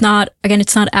it's not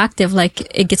active. Like,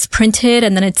 it gets printed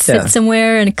and then it sits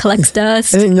somewhere and it collects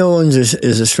dust. I think no one's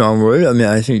is a strong word. I mean,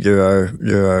 I think there are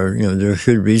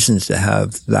good reasons to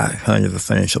have that kind of a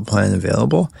financial plan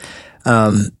available,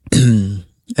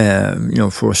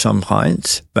 for some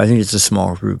clients, but I think it's a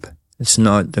small group. It's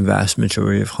not the vast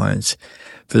majority of clients.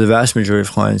 For the vast majority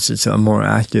of clients, it's a more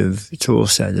active tool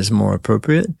set is more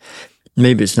appropriate.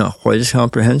 Maybe it's not quite as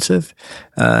comprehensive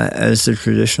as the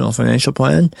traditional financial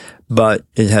plan, but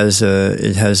it has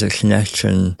a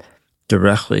connection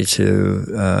directly to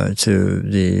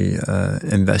the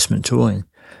investment tooling,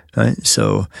 right?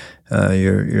 So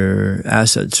your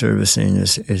asset servicing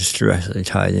is directly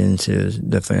tied into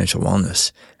the financial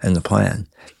wellness and the plan.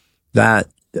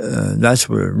 That's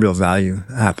where real value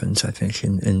happens, I think,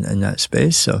 in that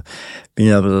space. So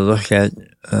being able to look at,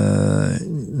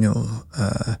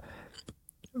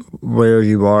 where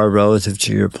you are relative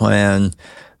to your plan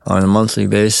on a monthly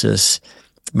basis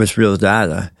with real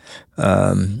data,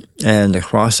 and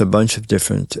across a bunch of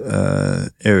different,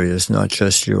 areas, not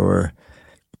just your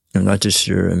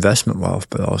investment wealth,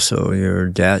 but also your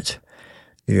debt,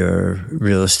 your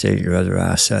real estate, your other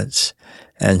assets.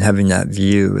 And having that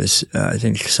view is, I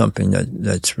think, something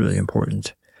that's really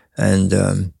important.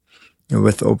 And,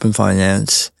 with open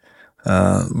finance,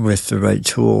 with the right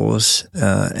tools,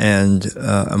 and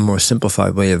a more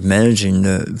simplified way of managing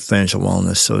the financial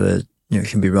wellness so that, it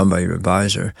can be run by your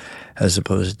advisor as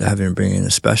opposed to having to bring in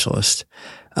a specialist.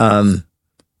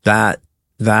 That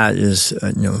is,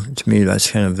 to me, that's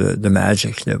kind of the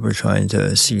magic that we're trying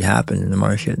to see happen in the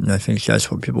market. And I think that's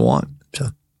what people want. So.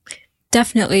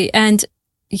 Definitely. And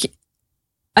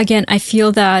again, I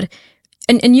feel that,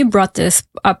 and you brought this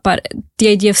up, but the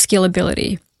idea of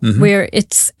scalability, where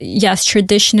it's, yes,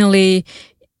 traditionally,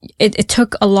 it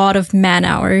took a lot of man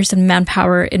hours and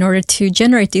manpower in order to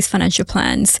generate these financial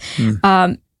plans.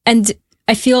 And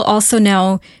I feel also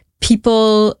now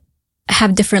people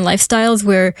have different lifestyles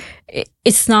where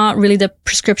it's not really the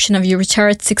prescription of you retire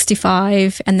at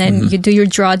 65 and then you do your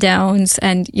drawdowns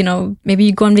and, maybe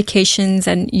you go on vacations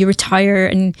and you retire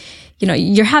and,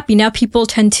 you're happy. Now people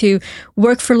tend to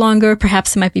work for longer.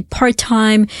 Perhaps it might be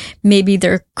part-time. Maybe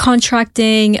they're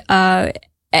contracting.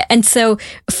 And so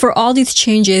for all these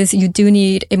changes, you do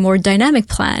need a more dynamic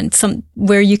plan,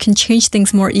 where you can change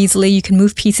things more easily. You can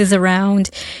move pieces around.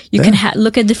 You can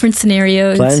look at different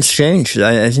scenarios. Plans change.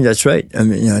 I think that's right. I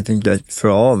mean, I think that for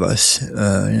all of us,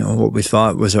 what we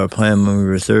thought was our plan when we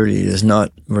were 30 is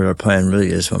not what our plan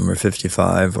really is when we're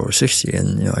 55 or 60.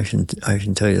 And, I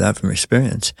can tell you that from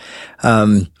experience.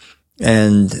 And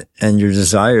your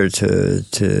desire to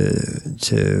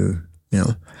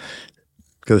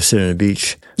go sit on a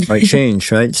beach might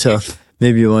change, right? So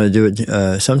maybe you want to do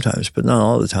it sometimes, but not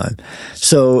all the time.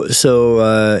 So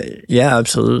yeah,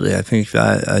 absolutely. I think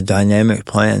that a dynamic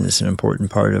plan is an important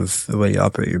part of the way you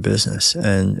operate your business,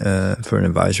 and for an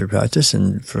advisory practice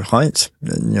and for clients.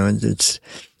 It's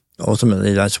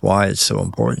ultimately that's why it's so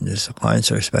important. Is the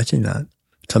clients are expecting that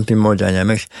something more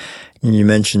dynamic. And you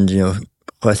mentioned,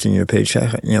 collecting your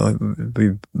paycheck,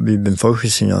 we've been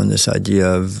focusing on this idea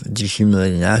of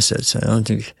decumulating assets. I don't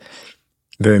think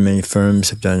very many firms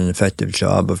have done an effective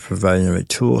job of providing the right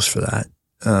tools for that.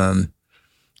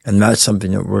 And that's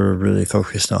something that we're really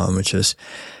focused on, which is,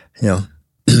 how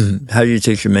do you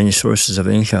take your many sources of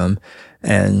income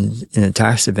and in a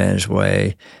tax advantage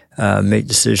way, make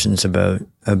decisions about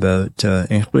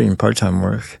including part-time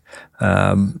work,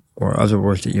 or other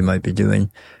work that you might be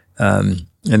doing, and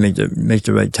make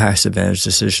the right tax advantage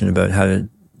decision about how to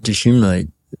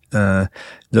decumulate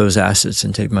those assets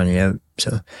and take money out.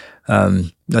 So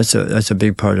that's a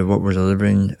big part of what we're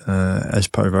delivering as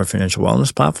part of our financial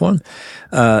wellness platform,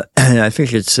 and I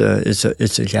think it's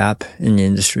a gap in the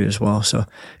industry as well. So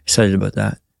excited about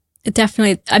that.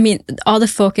 Definitely. I mean, all the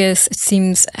focus, it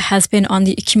seems, has been on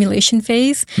the accumulation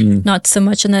phase, not so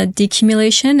much on the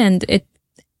decumulation. And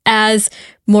as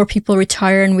more people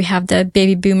retire and we have the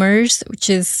baby boomers,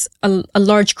 which is a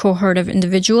large cohort of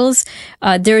individuals,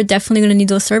 they're definitely going to need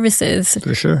those services.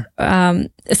 For sure.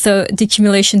 So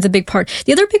decumulation is a big part.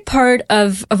 The other big part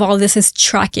of all this is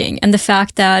tracking, and the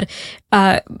fact that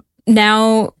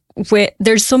now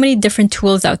there's so many different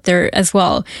tools out there as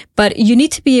well, but you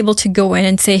need to be able to go in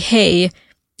and say, hey,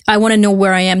 I want to know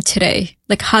where I am today.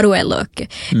 Like, how do I look?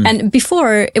 And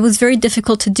before, it was very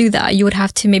difficult to do that. You would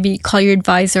have to maybe call your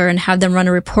advisor and have them run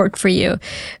a report for you.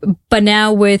 But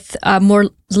now with more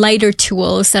lighter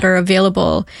tools that are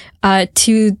available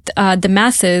to the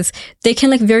masses, they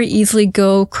can very easily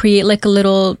go create a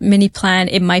little mini plan.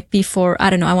 It might be for, I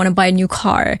don't know, I want to buy a new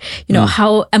car.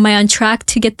 How am I on track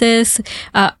to get this?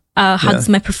 How does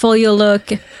my portfolio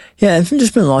look? Yeah, I think there's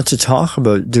been lots of talk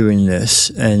about doing this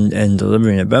and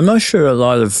delivering it, but I'm not sure a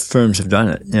lot of firms have done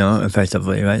it,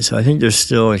 effectively, right? So I think there's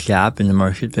still a gap in the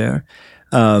market there.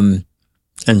 And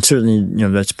certainly,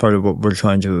 that's part of what we're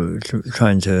trying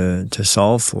to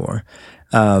solve for.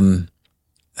 And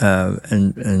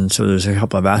so there's a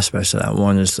couple of aspects of that.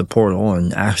 One is the portal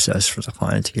and access for the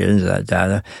client to get into that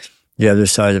data. The other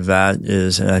side of that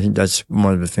is, and I think that's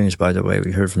one of the things, by the way,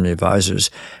 we heard from the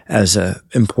advisors as an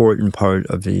important part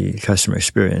of the customer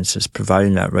experience is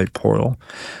providing that right portal.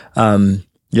 The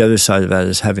other side of that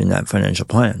is having that financial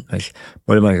plan. Like,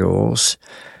 what are my goals?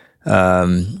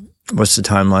 What's the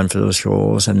timeline for those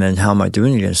goals? And then how am I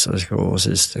doing against those goals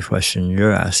is the question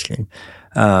you're asking.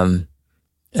 I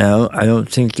don't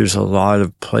think there's a lot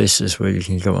of places where you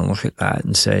can go and look at that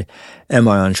and say, am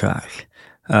I on track?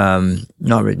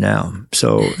 Not right now.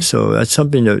 So that's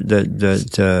something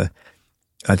that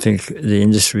I think the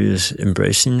industry is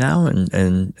embracing now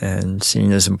and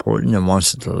seeing as important and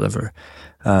wants to deliver.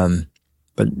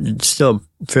 But it's still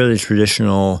fairly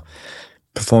traditional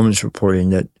performance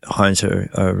reporting that clients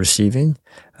are receiving.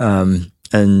 And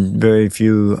very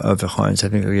few of the clients, I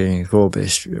think, are getting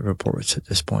goal-based reports at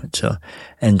this point. So,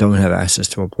 and don't have access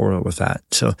to a portal with that.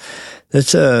 So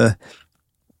it's a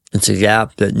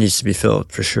gap that needs to be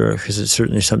filled for sure, because it's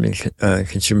certainly something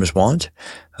consumers want.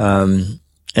 And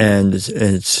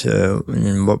it's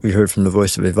in what we heard from the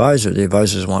voice of the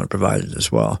advisors want to provide it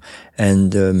as well.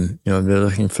 And, they're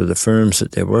looking for the firms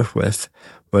that they work with,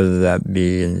 whether that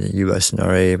be in the US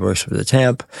NRA works with the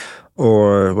TAMP,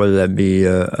 or whether that be,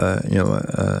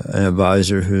 an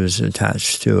advisor who's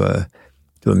attached to a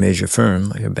major firm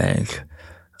like a bank.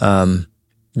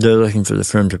 They're looking for the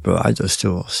firm to provide those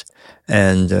tools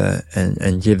and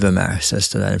give them access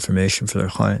to that information for their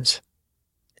clients.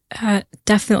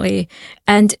 Definitely.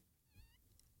 And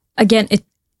again, it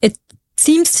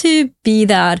seems to be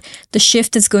that the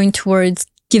shift is going towards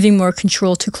giving more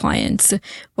control to clients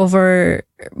over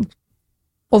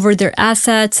their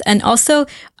assets, and also,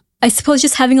 I suppose,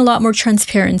 just having a lot more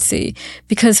transparency,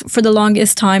 because for the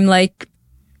longest time,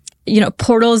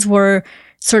 portals were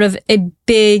sort of a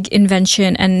big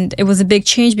invention, and it was a big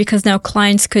change because now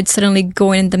clients could suddenly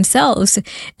go in themselves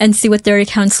and see what their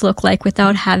accounts look like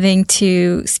without having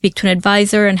to speak to an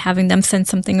advisor and having them send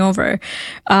something over.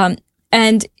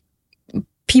 And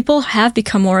people have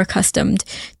become more accustomed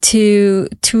to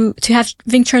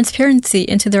having transparency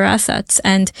into their assets.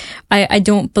 And I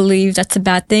don't believe that's a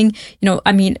bad thing.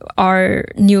 Our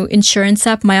new insurance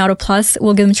app, myAutoPlus,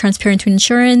 will give them transparency to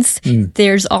insurance.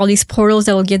 There's all these portals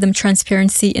that will give them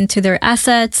transparency into their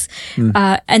assets.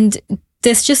 And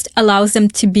this just allows them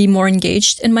to be more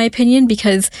engaged, in my opinion,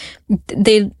 because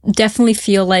they definitely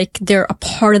feel like they're a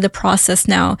part of the process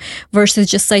now versus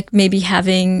just like maybe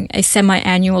having a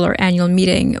semi-annual or annual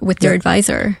meeting with their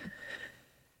advisor.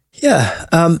 Yeah.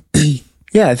 I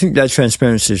think that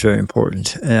transparency is very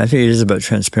important. And I think it is about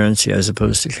transparency as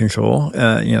opposed to control,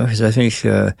 because I think,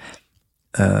 for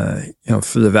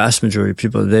the vast majority of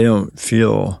people, they don't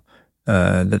feel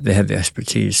that they have the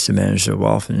expertise to manage their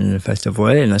wealth in an effective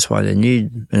way, and that's why they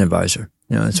need an advisor.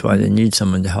 That's why they need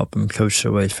someone to help them coach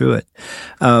their way through it.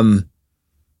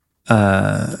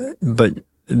 But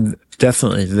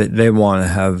definitely, they want to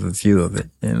have a view of it,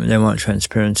 and they want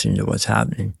transparency into what's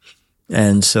happening.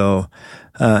 And so,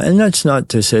 and that's not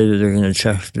to say that they're going to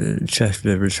check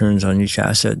the returns on each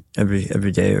asset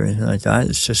every day or anything like that.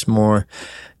 It's just more,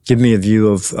 give me a view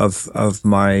of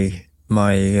my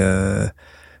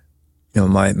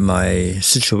my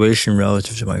situation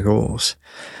relative to my goals.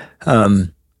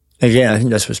 Again, I think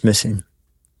that's what's missing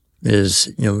is,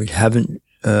 we haven't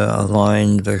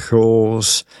aligned the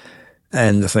goals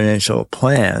and the financial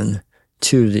plan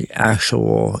to the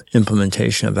actual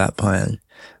implementation of that plan.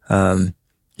 And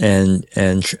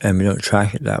we don't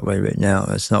track it that way right now.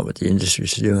 That's not what the industry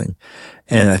is doing.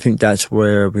 And I think that's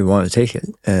where we want to take it.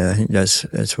 And I think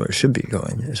that's where it should be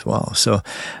going as well.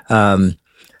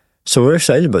 So we're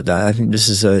excited about that. I think this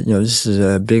is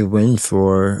a big win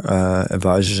for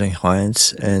advisors and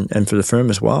clients, and for the firm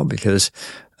as well, because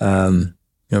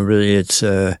really it's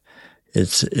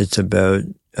about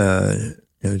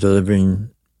delivering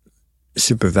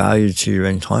super value to your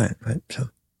end client, right? So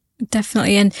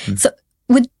definitely, and so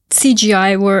with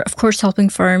CGI, we're of course helping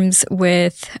firms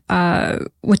with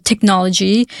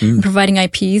technology, providing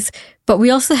IPs. But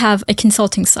we also have a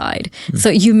consulting side. So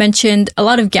you mentioned a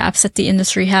lot of gaps that the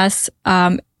industry has.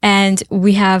 And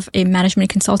we have a management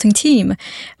consulting team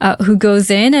who goes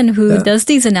in and who does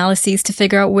these analyses to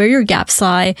figure out where your gaps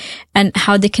lie and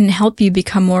how they can help you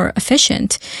become more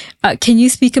efficient. Can you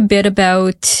speak a bit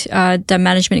about the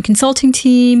management consulting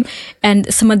team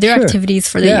and some of their activities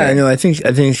for the year? Yeah, I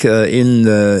think in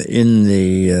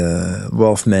the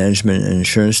wealth management and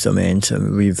insurance domains,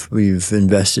 we've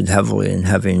invested heavily in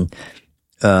having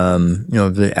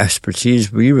the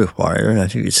expertise we require. And I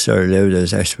think it started out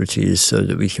as expertise so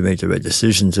that we can make the right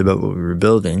decisions about what we were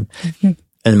building,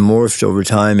 and morphed over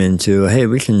time into, hey,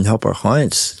 we can help our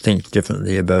clients think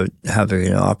differently about how they're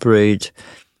going to operate,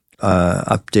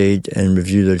 update and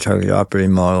review their target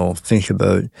operating model, think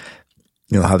about,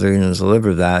 how they're going to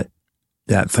deliver that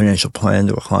financial plan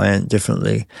to a client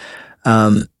differently.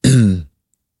 And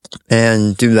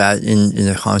do that in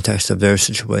the context of their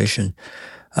situation.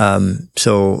 And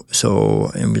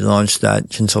we launched that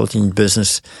consulting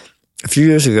business a few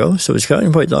years ago, so it's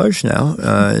gotten quite large now.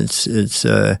 It's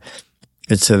a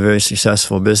very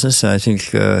successful business, and I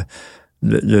think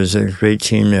there's a great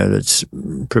team there that's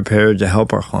prepared to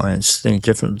help our clients think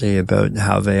differently about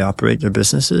how they operate their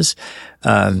businesses,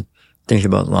 think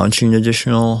about launching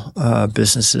additional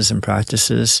businesses and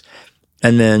practices,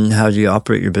 and then how do you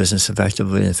operate your business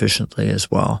effectively and efficiently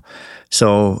as well.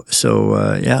 So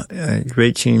a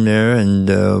great team there, and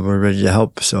we're ready to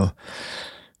help. So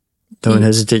don't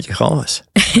hesitate to call us.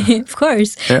 Of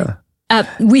course. Yeah.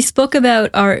 We spoke about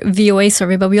our VOA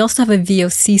survey, but we also have a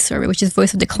VOC survey, which is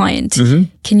Voice of the Client.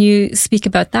 Can you speak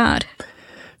about that?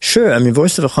 Sure.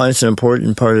 Voice of the Client is an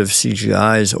important part of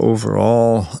CGI's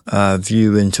overall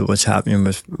view into what's happening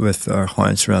with our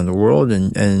clients around the world,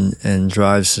 and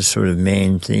drives the sort of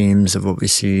main themes of what we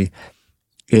see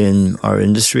in our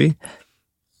industry.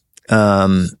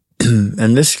 And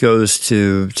this goes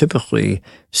to typically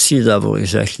C-level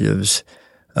executives,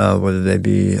 whether they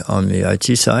be on the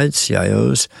IT side,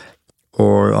 CIOs,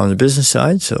 or on the business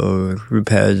side, so group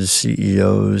heads,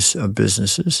 CEOs of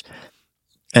businesses.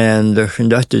 And they're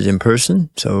conducted in person,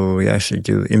 so we actually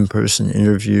do in-person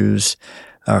interviews,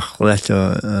 collect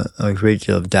a great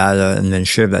deal of data, and then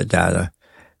share that data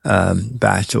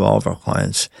back to all of our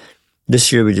clients.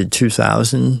 This year we did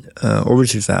over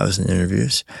 2,000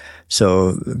 interviews,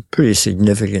 so a pretty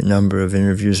significant number of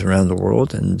interviews around the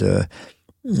world, and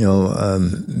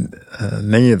many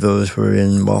of those were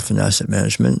in wealth and asset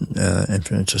management and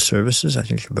financial services. I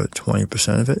think about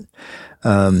 20% of it.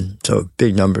 So a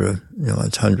big number,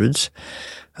 it's hundreds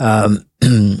of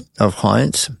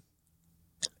clients.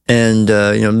 And,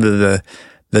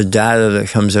 the data that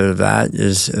comes out of that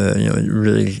is, it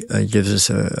really gives us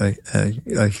a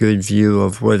good view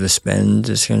of where the spend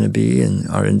is going to be in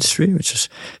our industry, which is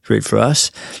great for us.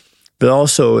 But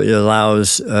also it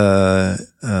allows all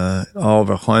of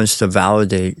our clients to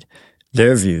validate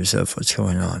their views of what's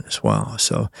going on as well.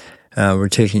 So we're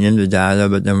taking in the data,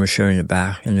 but then we're sharing it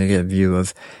back, and they get a view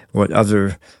of what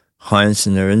other clients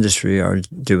in their industry are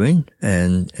doing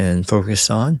and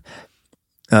focused on.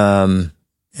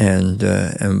 And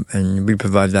we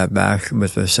provide that back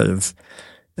with a set of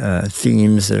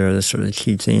themes that are the sort of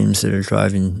key themes that are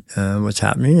driving what's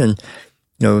happening. And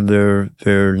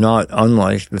they're not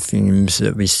unlike the themes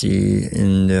that we see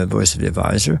in the Voice of the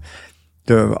Advisor.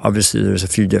 There's a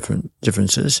few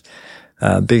differences.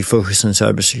 Big focus on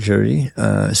cybersecurity.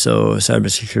 So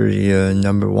cybersecurity,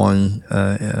 number one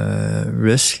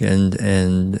risk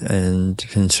and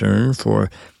concern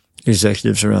for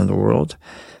executives around the world.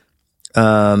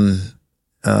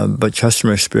 But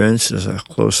customer experience is a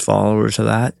close follower to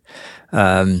that.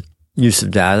 Use of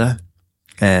data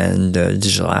and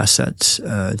digital assets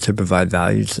to provide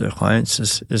value to their clients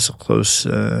is a close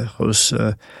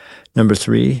number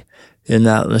three in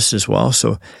that list as well.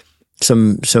 So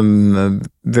some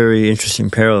very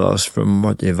interesting parallels from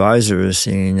what the advisor is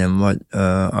seeing and what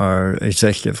our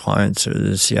executive clients or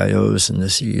the CIOs and the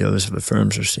CEOs of the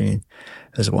firms are seeing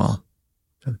as well.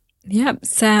 Yeah,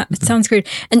 it sounds great.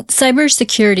 And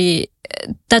cybersecurity,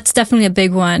 that's definitely a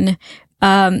big one.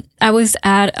 I was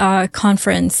at a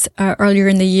conference earlier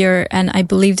in the year, and I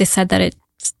believe they said that it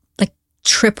like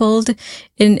tripled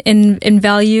in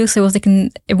value. So it was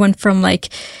it went from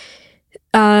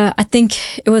I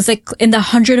think it was like in the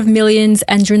hundred of millions,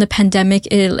 and during the pandemic,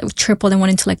 it tripled and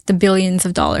went into like the billions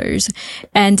of dollars.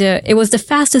 And it was the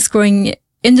fastest growing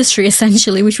industry,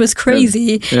 essentially, which was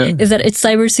crazy, is that it's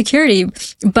cybersecurity.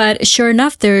 But sure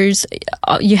enough, you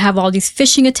have all these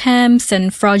phishing attempts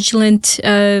and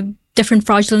different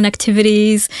fraudulent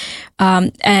activities.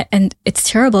 And it's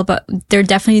terrible, but there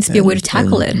definitely needs to be a way to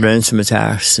tackle it. Ransom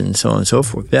attacks and so on and so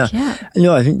forth. Yeah.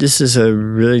 I think this is a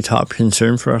really top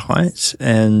concern for our clients.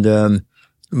 And,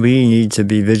 we need to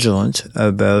be vigilant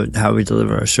about how we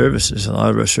deliver our services. A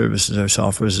lot of our services are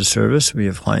software as a service. We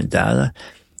have client data.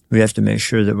 We have to make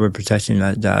sure that we're protecting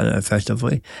that data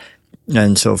effectively.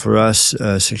 And so for us,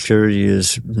 security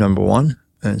is number one.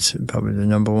 It's probably the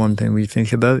number one thing we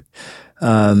think about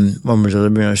when we're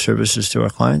delivering our services to our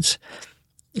clients.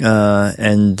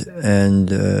 And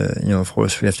of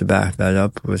course, we have to back that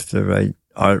up with the right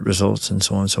audit results and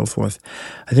so on and so forth.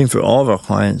 I think for all of our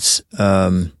clients,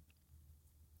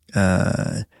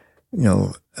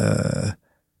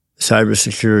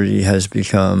 cybersecurity has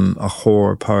become a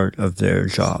core part of their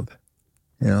job,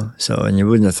 and you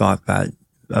wouldn't have thought that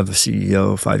of a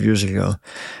CEO 5 years ago,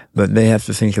 but they have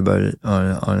to think about it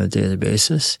on a daily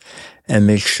basis and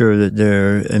make sure that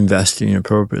they're investing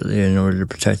appropriately in order to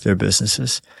protect their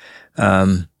businesses.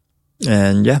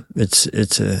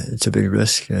 It's a big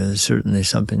risk. It's certainly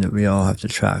something that we all have to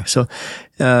track. So,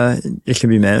 it can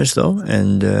be managed though.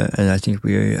 And I think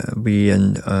we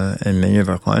and many of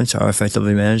our clients are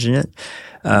effectively managing it.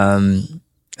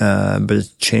 But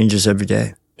it changes every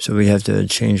day. So we have to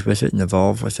change with it and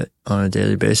evolve with it on a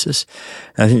daily basis.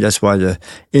 And I think that's why the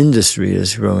industry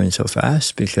is growing so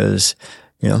fast, because,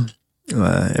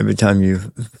 every time you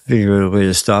figure out a way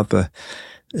to stop an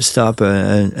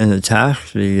attack,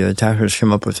 the attackers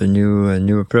come up with a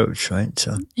new approach, right?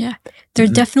 So yeah, they're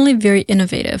definitely very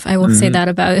innovative. I will say that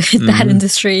about that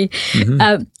industry.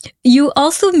 You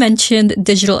also mentioned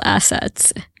digital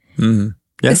assets.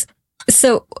 Yeah.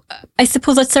 So I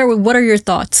suppose let's start with, what are your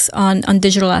thoughts on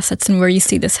digital assets and where you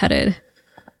see this headed?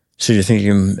 So you're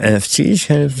thinking NFTs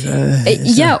kind of?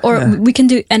 We can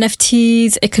do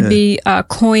NFTs. It could be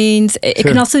coins. It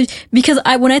can also, because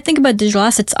when I think about digital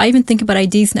assets, I even think about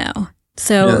IDs now.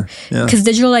 So, because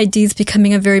digital ID is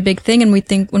becoming a very big thing, and when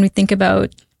we think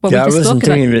about what we just spoke about. I wasn't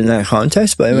thinking of it in that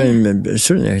context, but I mean,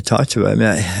 certainly I talked to it. I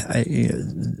mean,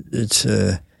 it's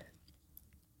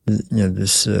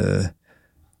this.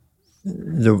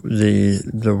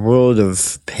 The world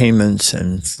of payments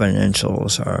and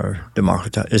financials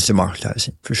is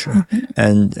democratizing for sure.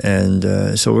 And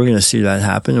so we're going to see that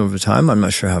happen over time. I'm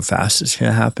not sure how fast it's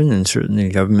going to happen, and certainly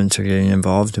governments are getting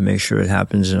involved to make sure it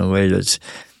happens in a way that's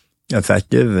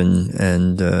effective.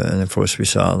 And of course we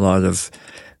saw a lot of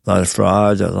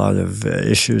fraud, a lot of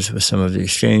issues with some of the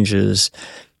exchanges.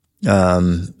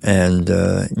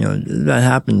 That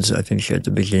happens, I think, at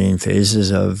the beginning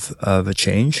phases of a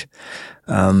change.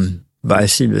 But I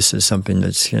see this as something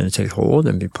that's going to take hold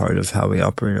and be part of how we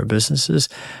operate our businesses.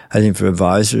 I think for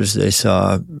advisors, they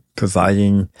saw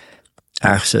providing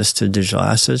access to digital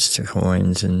assets, to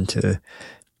coins, and to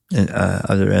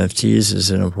other NFTs is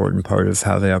an important part of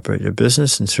how they operate their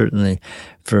business. And certainly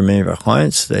for many of our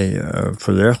clients,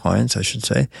 for their clients, I should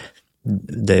say,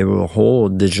 they will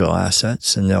hold digital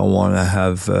assets and they'll want to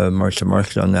have mark to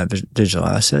market on that digital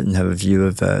asset and have a view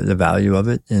of the value of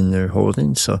it in their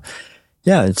holdings. So,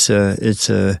 yeah, it's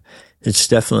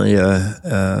definitely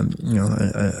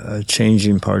a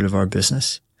changing part of our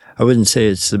business. I wouldn't say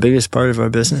it's the biggest part of our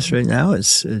business right now.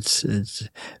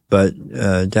 But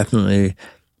definitely,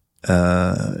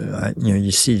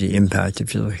 you see the impact.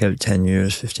 If you look at it 10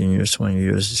 years, 15 years, 20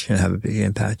 years, it's going to have a big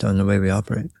impact on the way we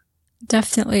operate.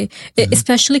 Definitely. Mm-hmm.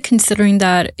 Especially considering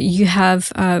that you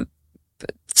have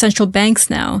central banks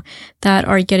now that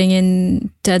are getting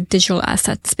in the digital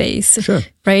asset space. Sure.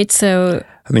 Right? So,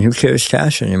 I mean, who carries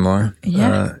cash anymore?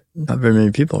 Yeah. Not very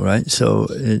many people, right? So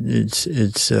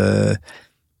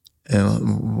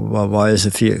why is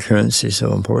the fiat currency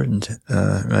so important,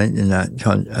 right? In that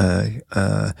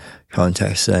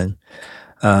context then.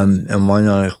 And why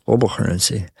not a global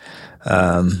currency?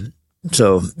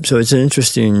 So it's an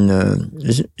interesting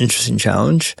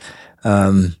challenge.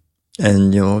 And,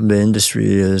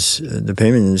 the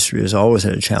payment industry has always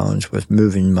had a challenge with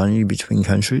moving money between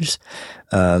countries.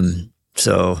 These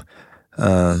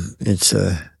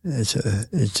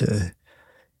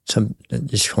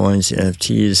coins, the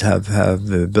NFTs have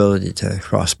the ability to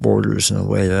cross borders in a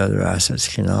way that other assets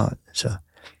cannot. So,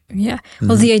 yeah.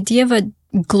 Well, the idea of a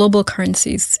global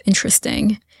currency is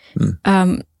interesting.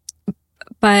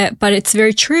 But it's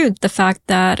very true, the fact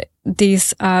that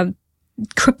these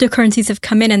cryptocurrencies have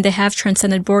come in and they have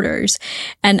transcended borders.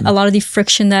 And a lot of the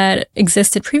friction that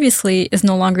existed previously is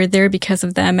no longer there because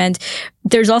of them. And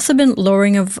there's also been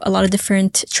lowering of a lot of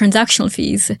different transactional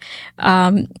fees.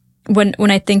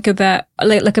 When I think about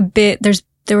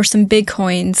there were some big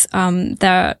coins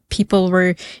that people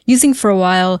were using for a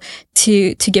while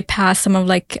to get past some of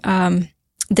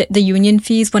the union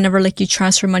fees whenever you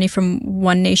transfer money from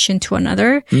one nation to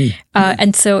another.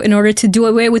 And so in order to do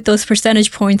away with those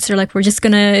percentage points, they're we're just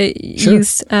going to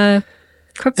use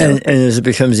crypto. And as it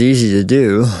becomes easy to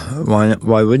do,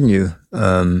 why wouldn't you?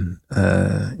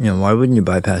 Why wouldn't you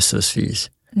bypass those fees?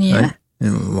 Yeah. Right?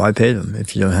 Why pay them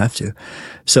if you don't have to?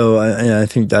 So I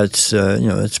think that's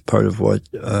that's part of what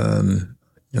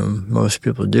most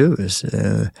people do is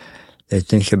they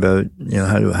think about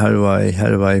how do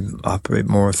I operate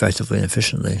more effectively and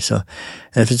efficiently. So,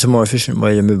 and if it's a more efficient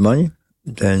way to move money,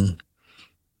 then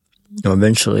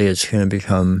eventually it's going to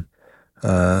become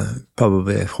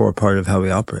probably a core part of how we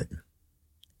operate.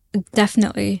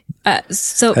 Definitely.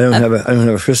 So I don't have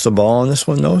a crystal ball on this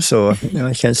one though, so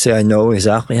I can't say I know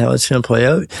exactly how it's going to play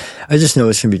out. I just know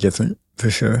it's going to be different for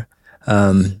sure.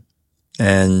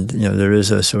 And there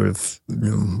is a sort of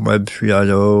Web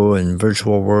 3.0 and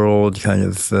virtual world kind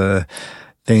of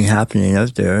thing happening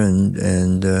out there,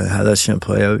 and how that's going to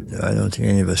play out, I don't think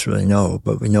any of us really know.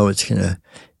 But we know there's going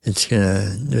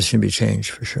to be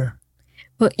change for sure.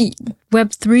 Well,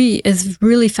 Web3 is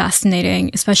really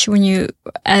fascinating, especially when you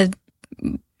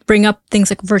bring up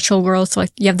things like virtual worlds. So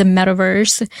you have the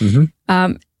metaverse,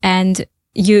 and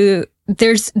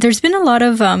there's been a lot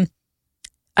of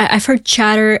I've heard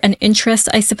chatter and interest,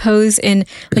 I suppose, in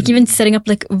even setting up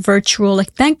virtual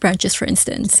bank branches, for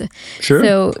instance. Sure.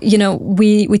 So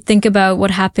we think about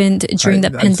what happened during the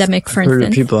pandemic, for instance. I've heard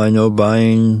of people I know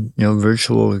buying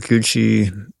virtual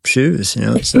Gucci shoes.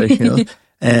 It's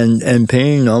and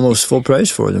paying almost full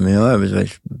price for them. I was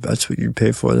that's what you'd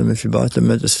pay for them if you bought them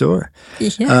at the store.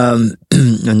 Yeah.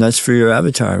 And that's for your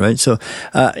avatar, right? So,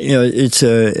 it's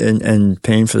and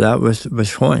paying for that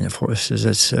with coin, of course, because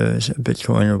that's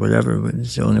Bitcoin or whatever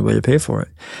is the only way to pay for it.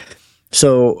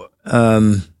 So,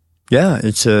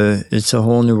 it's a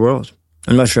whole new world.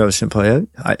 I'm not sure how it's going to play out.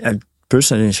 I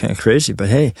personally think it's kind of crazy, but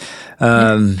hey,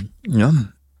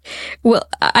 Well,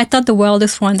 I thought the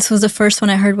wildest one, this was the first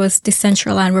one I heard, was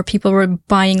Decentraland, where people were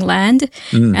buying land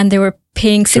and they were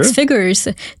paying six figures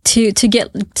to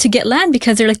get land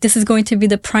because they're this is going to be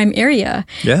the prime area.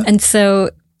 Yeah. And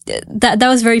so that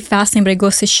was very fascinating, but it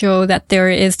goes to show that there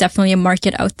is definitely a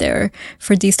market out there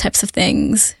for these types of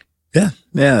things. Yeah.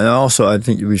 Yeah. And also, I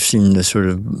think we've seen this sort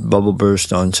of bubble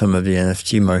burst on some of the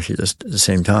NFT market at the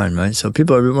same time, right? So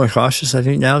people are a bit more cautious, I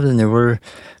think, now than they were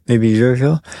maybe a year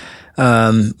ago.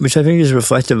 Which I think is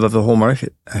reflective of the whole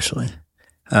market, actually.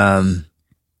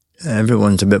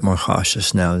 everyone's a bit more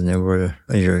cautious now than they were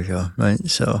a year ago, right?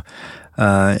 So,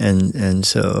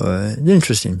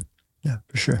 interesting. Yeah,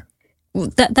 for sure.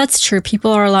 That's true.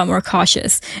 People are a lot more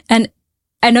cautious. And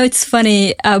I know it's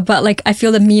funny, but like, I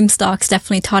feel the meme stocks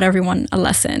definitely taught everyone a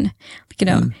lesson,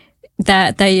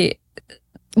 that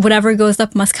whatever goes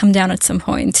up must come down at some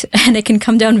point, and it can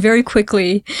come down very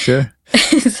quickly. Sure. A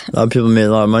lot of people made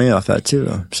a lot of money off that too,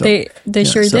 though. So, they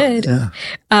sure did.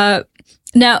 Yeah.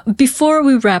 Now, before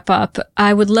we wrap up,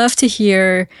 I would love to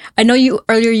hear, I know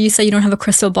earlier you said you don't have a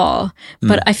crystal ball,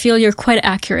 but I feel you're quite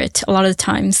accurate a lot of the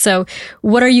time. So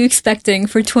what are you expecting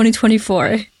for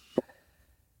 2024?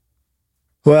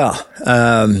 Well,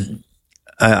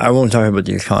 I won't talk about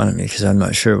the economy because I'm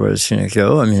not sure where it's going to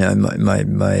go. I mean,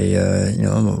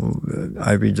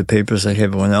 I read the papers like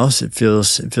everyone else. It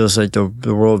feels like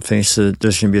the world thinks that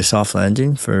there's going to be a soft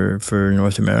landing for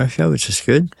North America, which is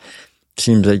good.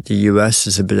 Seems like the U.S.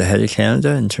 is a bit ahead of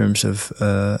Canada in terms of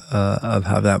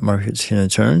how that market's going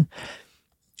to turn.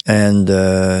 And,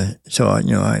 so,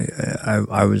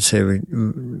 I would say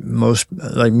most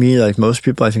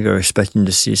people, I think are expecting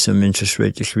to see some interest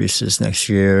rate decreases next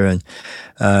year and,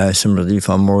 some relief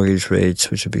on mortgage rates,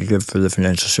 which would be good for the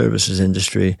financial services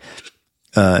industry,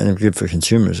 and good for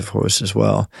consumers, of course, as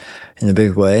well, in a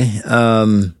big way. How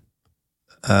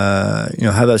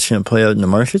that's going to play out in the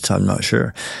markets, I'm not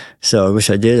sure. So I wish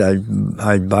I did.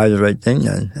 I'd buy the right thing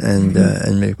then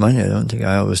and make money. I don't think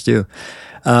I always do.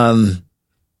 I think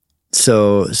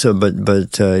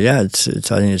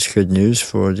it's good news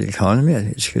for the economy. I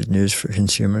think it's good news for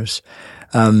consumers.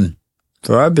 For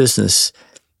our business,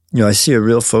 I see a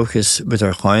real focus with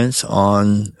our clients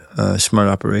on smart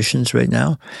operations right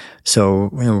now. So,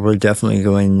 we're definitely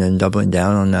going and doubling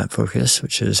down on that focus,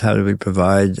 which is how do we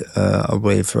provide a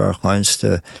way for our clients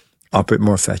to operate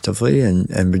more effectively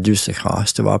and reduce the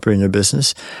cost of operating their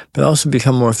business, but also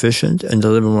become more efficient and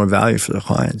deliver more value for their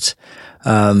clients.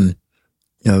 Having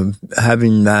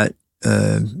that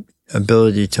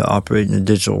ability to operate in a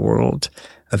digital world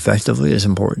effectively is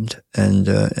important, and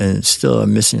it's still a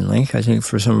missing link, I think,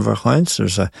 for some of our clients.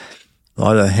 There's a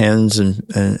lot of hands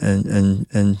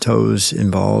and toes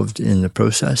involved in the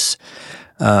process,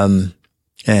 and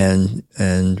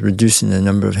reducing the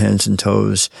number of hands and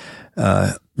toes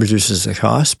reduces the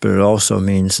cost, but it also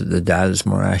means that the data is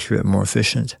more accurate, more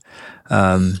efficient,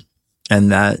 and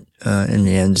that in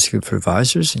the end is good for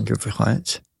advisors and good for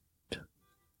clients.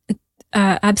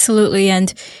 Absolutely,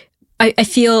 and I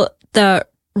feel the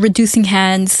reducing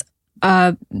hands,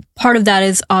 part of that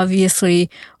is obviously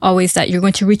always that you're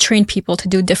going to retrain people to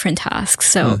do different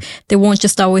tasks. So they won't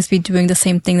just always be doing the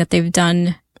same thing that they've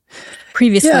done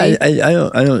previously. Yeah,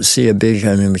 I don't see a big,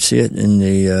 we see it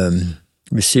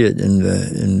in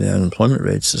the unemployment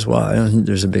rates as well. I don't think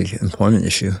there's a big employment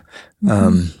issue.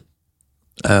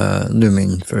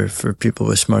 Looming for people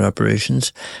with smart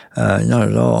operations. Not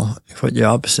at all. Quite the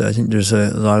opposite. I think there's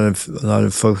a lot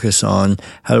of focus on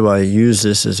how do I use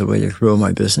this as a way to grow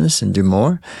my business and do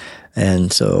more.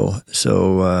 And so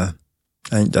I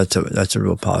think that's a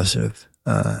real positive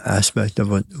aspect of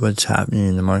what's happening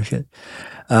in the market.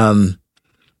 And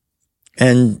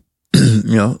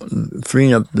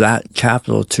freeing up that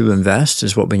capital to invest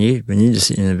is what we need. We need to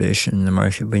see innovation in the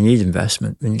market. We need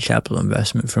investment. We need capital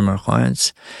investment from our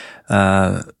clients.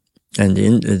 And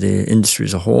the industry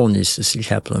as a whole needs to see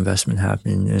capital investment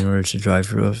happening in order to drive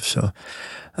growth. So,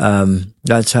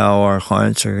 that's how our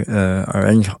clients our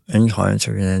end clients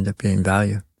are going to end up getting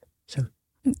value. So.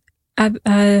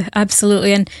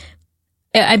 Absolutely. And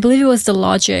I believe it was The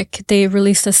Logic. They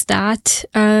released a stat,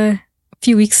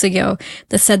 few weeks ago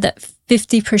that said that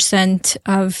 50%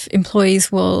 of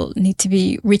employees will need to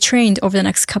be retrained over the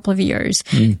next couple of years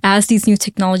as these new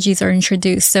technologies are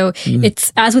introduced. So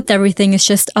it's, as with everything, it's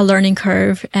just a learning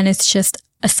curve, and it's just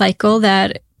a cycle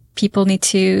that people need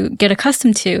to get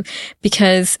accustomed to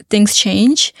because things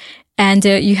change and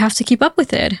you have to keep up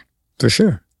with it. For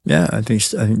sure. Yeah, I think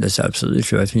that's absolutely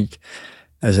true. I think,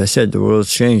 as I said, the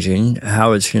world's changing.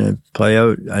 How it's going to play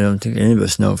out, I don't think any of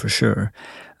us know for sure.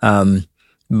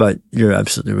 But you're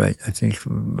absolutely right. I think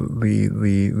we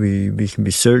can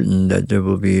be certain that there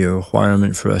will be a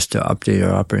requirement for us to update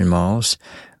our operating models,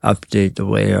 update the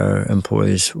way our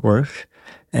employees work.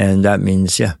 And that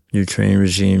means, new training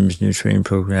regimes, new training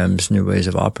programs, new ways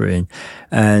of operating.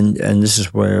 And this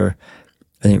is where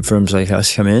I think firms like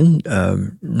us come in,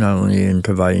 not only in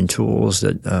providing tools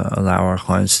that allow our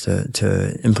clients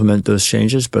to implement those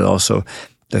changes, but also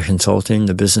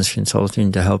the business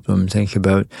consulting to help them think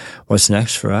about what's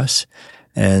next for us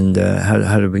and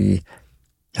how do we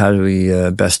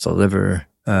best deliver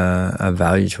a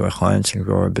value to our clients and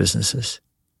grow our businesses.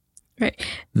 Right.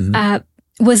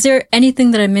 Was there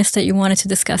anything that I missed that you wanted to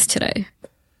discuss today?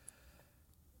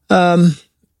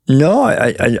 No,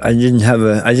 I didn't have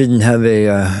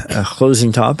a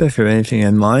closing topic or anything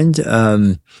in mind.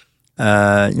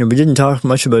 We didn't talk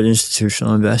much about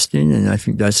institutional investing, and I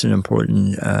think that's an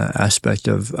important aspect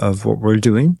of what we're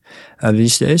doing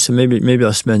these days. So maybe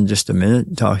I'll spend just a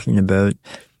minute talking about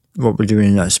what we're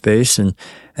doing in that space, and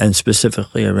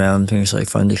specifically around things like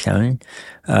fund accounting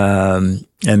and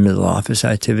middle office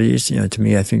activities. To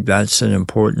me, I think that's an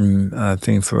important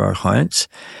thing for our clients.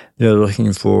 They're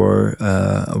looking for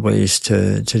ways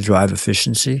to drive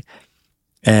efficiency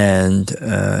and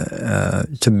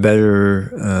to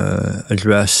better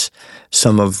address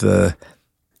some of the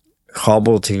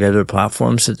cobbled together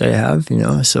platforms that they have,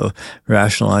 so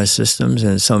rationalized systems,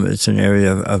 and it's an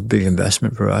area of big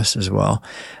investment for us as well.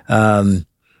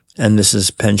 And this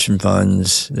is pension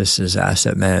funds, this is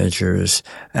asset managers,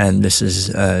 and this is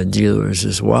dealers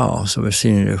as well. So we're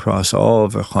seeing it across all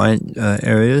of our client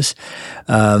areas.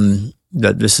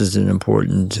 That this is an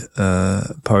important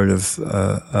part of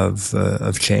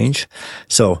change.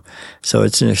 So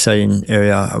it's an exciting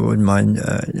area. I wouldn't mind.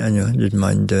 Didn't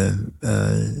mind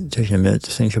taking a minute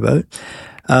to think about.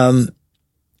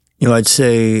 I'd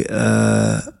say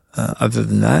other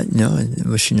than that,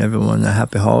 wishing everyone a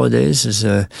happy holidays is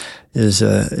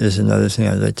another thing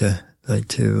I'd like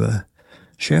to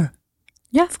share.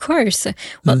 Yeah, of course.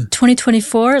 Well,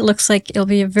 2024 looks like it'll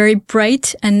be a very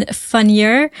bright and fun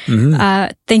year.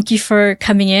 Mm-hmm. Thank you for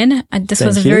coming in. This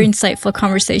was a very insightful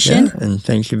conversation. Yeah, and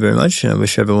thank you very much. I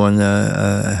wish everyone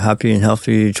a happy and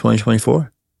healthy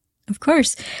 2024. Of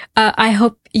course. I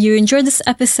hope you enjoyed this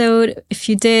episode. If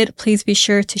you did, please be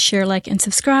sure to share, like, and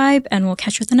subscribe, and we'll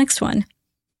catch you at the next one.